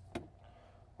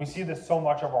 We see this so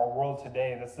much of our world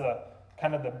today. That's the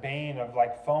kind of the bane of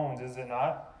like phones, is it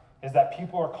not? Is that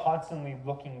people are constantly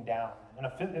looking down in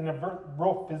a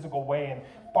real physical way. And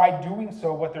by doing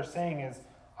so, what they're saying is,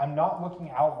 I'm not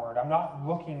looking outward. I'm not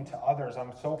looking to others.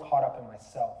 I'm so caught up in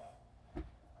myself.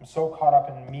 I'm so caught up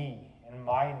in me and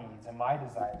my needs and my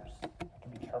desires. I have to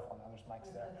be careful now, there's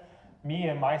mics there. Me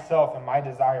and myself and my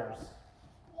desires.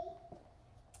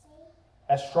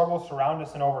 As struggles surround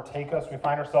us and overtake us, we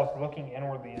find ourselves looking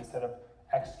inwardly instead of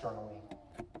externally.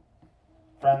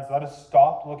 Friends, let us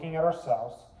stop looking at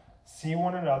ourselves, see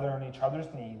one another and each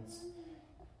other's needs,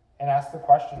 and ask the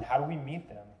question, how do we meet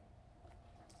them?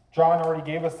 John already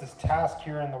gave us this task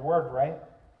here in the Word, right?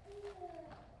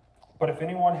 But if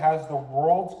anyone has the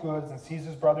world's goods and sees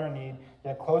his brother in need,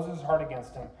 yet closes his heart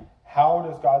against him, how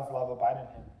does God's love abide in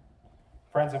him?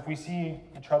 Friends, if we see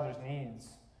each other's needs,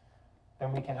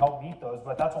 then we can help meet those.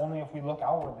 But that's only if we look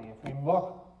outwardly, if we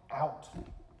look out.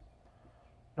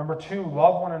 Number 2,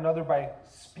 love one another by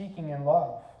speaking in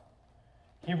love.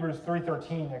 Hebrews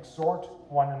 3:13, exhort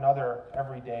one another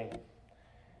every day.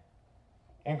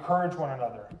 Encourage one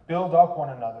another. Build up one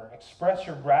another. Express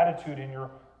your gratitude and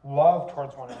your love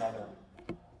towards one another.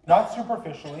 Not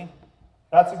superficially.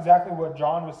 That's exactly what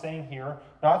John was saying here.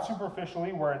 Not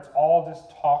superficially, where it's all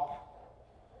just talk,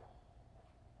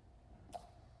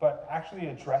 but actually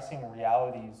addressing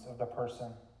realities of the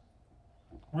person.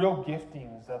 Real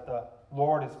giftings that the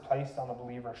Lord has placed on the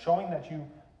believer, showing that you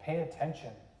pay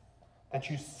attention, that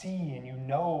you see and you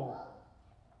know.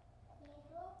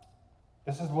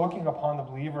 This is looking upon the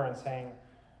believer and saying,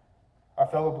 our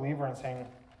fellow believer, and saying,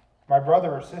 my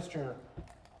brother or sister,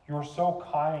 you're so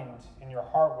kind in your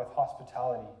heart with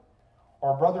hospitality.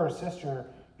 Or brother or sister,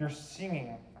 your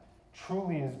singing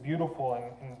truly is beautiful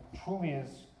and truly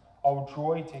is a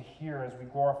joy to hear as we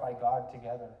glorify God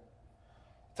together.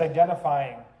 It's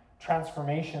identifying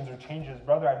transformations or changes.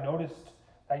 Brother, I've noticed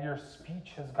that your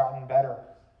speech has gotten better.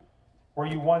 Where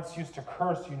you once used to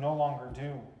curse, you no longer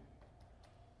do.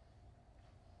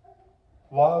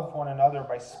 Love one another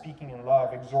by speaking in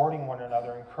love, exhorting one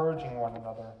another, encouraging one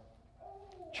another,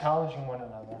 challenging one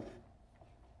another.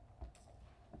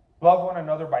 Love one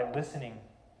another by listening.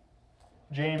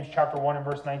 James chapter 1 and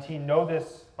verse 19, know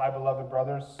this, my beloved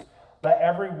brothers, let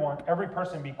every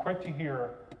person be quick to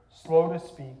hear, slow to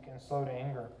speak, and slow to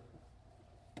anger.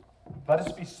 Let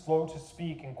us be slow to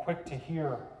speak and quick to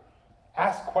hear.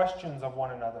 Ask questions of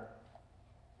one another.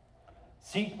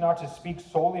 Seek not to speak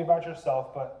solely about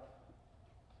yourself, but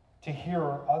to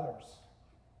hear others.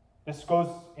 This goes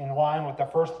in line with the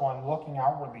first one, looking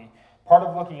outwardly. Part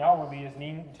of looking outwardly is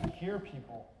needing to hear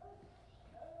people.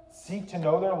 Seek to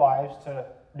know their lives, to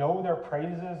know their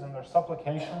praises and their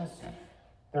supplications,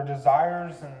 their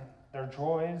desires and their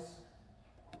joys,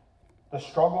 the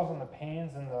struggles and the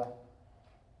pains and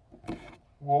the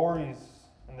glories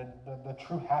and the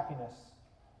true happiness.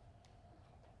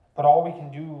 But all we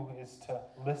can do is to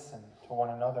listen to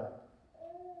one another.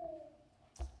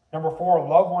 Number 4,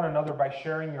 love one another by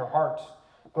sharing your heart.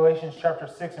 Galatians chapter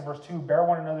 6 and verse 2, bear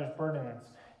one another's burdens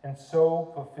and so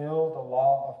fulfill the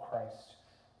law of Christ.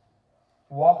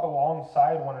 Walk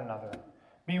alongside one another.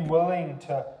 Be willing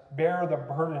to bear the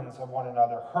burdens of one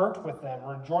another. Hurt with them,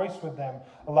 rejoice with them.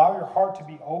 Allow your heart to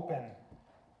be open.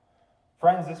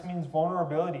 Friends, this means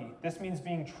vulnerability. This means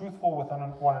being truthful with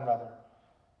one another.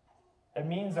 It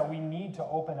means that we need to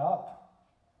open up.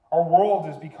 Our world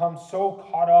has become so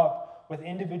caught up with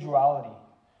individuality,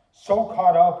 so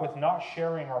caught up with not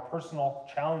sharing our personal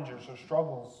challenges or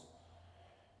struggles.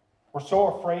 We're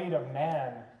so afraid of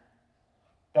man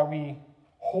that we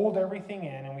hold everything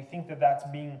in and we think that that's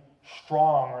being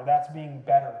strong or that's being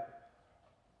better.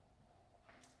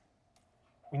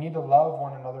 We need to love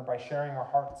one another by sharing our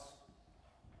hearts,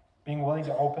 being willing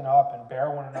to open up and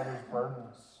bear one another's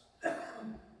burdens.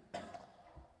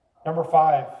 Number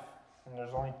 5, and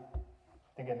there's only,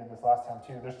 I think I did this last time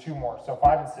too, there's 2 more, so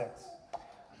 5 and 6.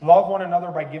 Love one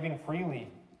another by giving freely.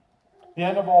 The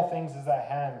end of all things is at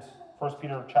hand. 1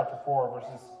 Peter chapter 4,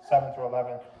 verses 7 through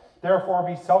 11. Therefore,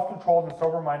 be self-controlled and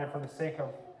sober-minded for the sake of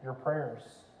your prayers.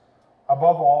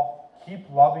 Above all, keep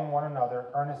loving one another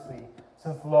earnestly,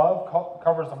 since love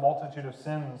covers a multitude of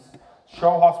sins.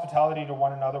 Show hospitality to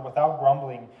one another without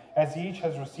grumbling. As each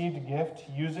has received a gift,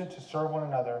 use it to serve one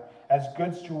another as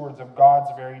good stewards of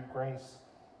God's varied grace.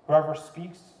 Whoever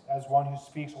speaks as one who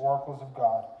speaks oracles of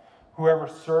God. Whoever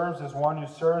serves as one who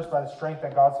serves by the strength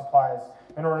that God supplies,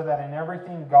 in order that in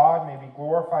everything God may be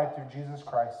glorified through Jesus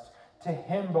Christ. To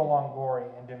him belong glory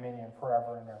and dominion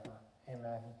forever and ever.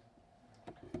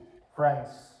 Amen. Friends,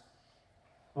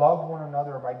 love one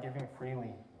another by giving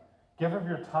freely. Give of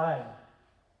your time.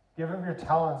 Give of your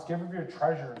talents. Give of your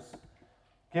treasures.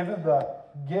 Give of the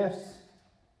gifts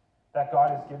that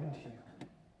God has given to you.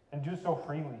 And do so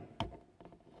freely.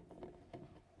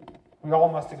 We all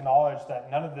must acknowledge that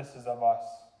none of this is of us.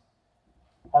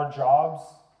 Our jobs,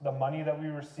 the money that we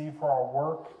receive for our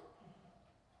work,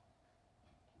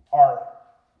 our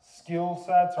skill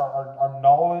sets, our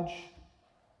knowledge,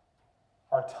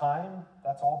 our time,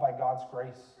 that's all by God's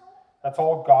grace. That's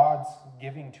all God's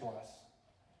giving to us.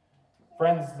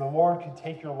 Friends, the Lord could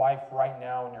take your life right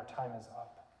now and your time is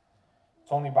up.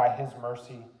 It's only by his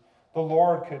mercy. The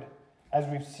Lord could, as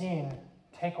we've seen,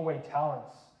 take away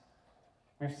talents.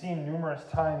 We've seen numerous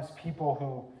times people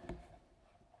who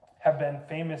have been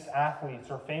famous athletes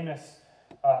or famous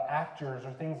actors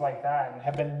or things like that and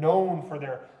have been known for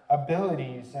their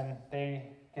abilities, and they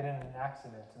get in an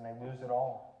accident and they lose it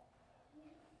all.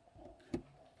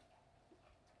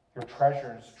 Your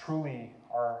treasures truly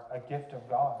are a gift of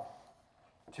God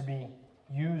to be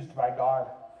used by God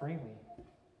freely.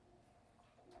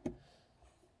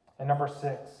 And number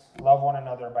 6, love one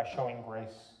another by showing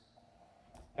grace.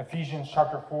 Ephesians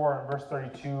chapter 4 and verse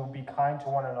 32, be kind to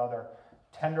one another,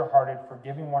 tender-hearted,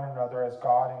 forgiving one another as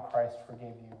God in Christ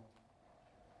forgave you.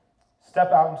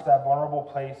 Step out into that vulnerable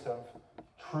place of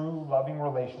true loving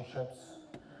relationships,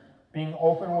 being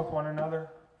open with one another,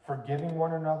 forgiving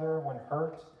one another when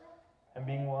hurt, and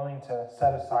being willing to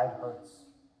set aside hurts.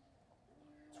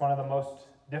 It's one of the most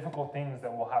difficult things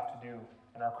that we'll have to do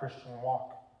in our Christian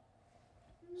walk,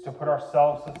 is to put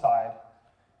ourselves aside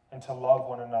and to love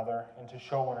one another and to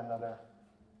show one another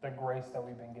the grace that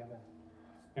we've been given.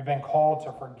 We've been called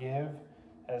to forgive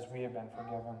as we have been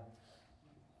forgiven.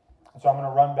 And so I'm going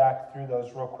to run back through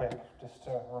those real quick just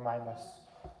to remind us.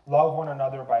 Love one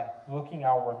another by looking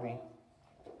outwardly,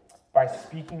 by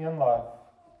speaking in love,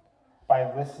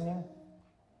 by listening,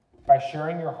 by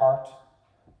sharing your heart,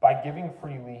 by giving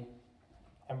freely,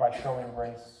 and by showing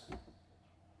grace.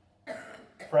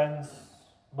 Friends,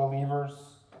 believers,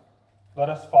 let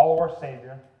us follow our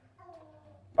Savior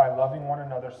by loving one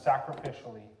another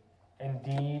sacrificially, in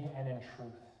deed and in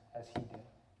truth, as he did.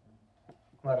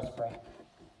 Let us pray.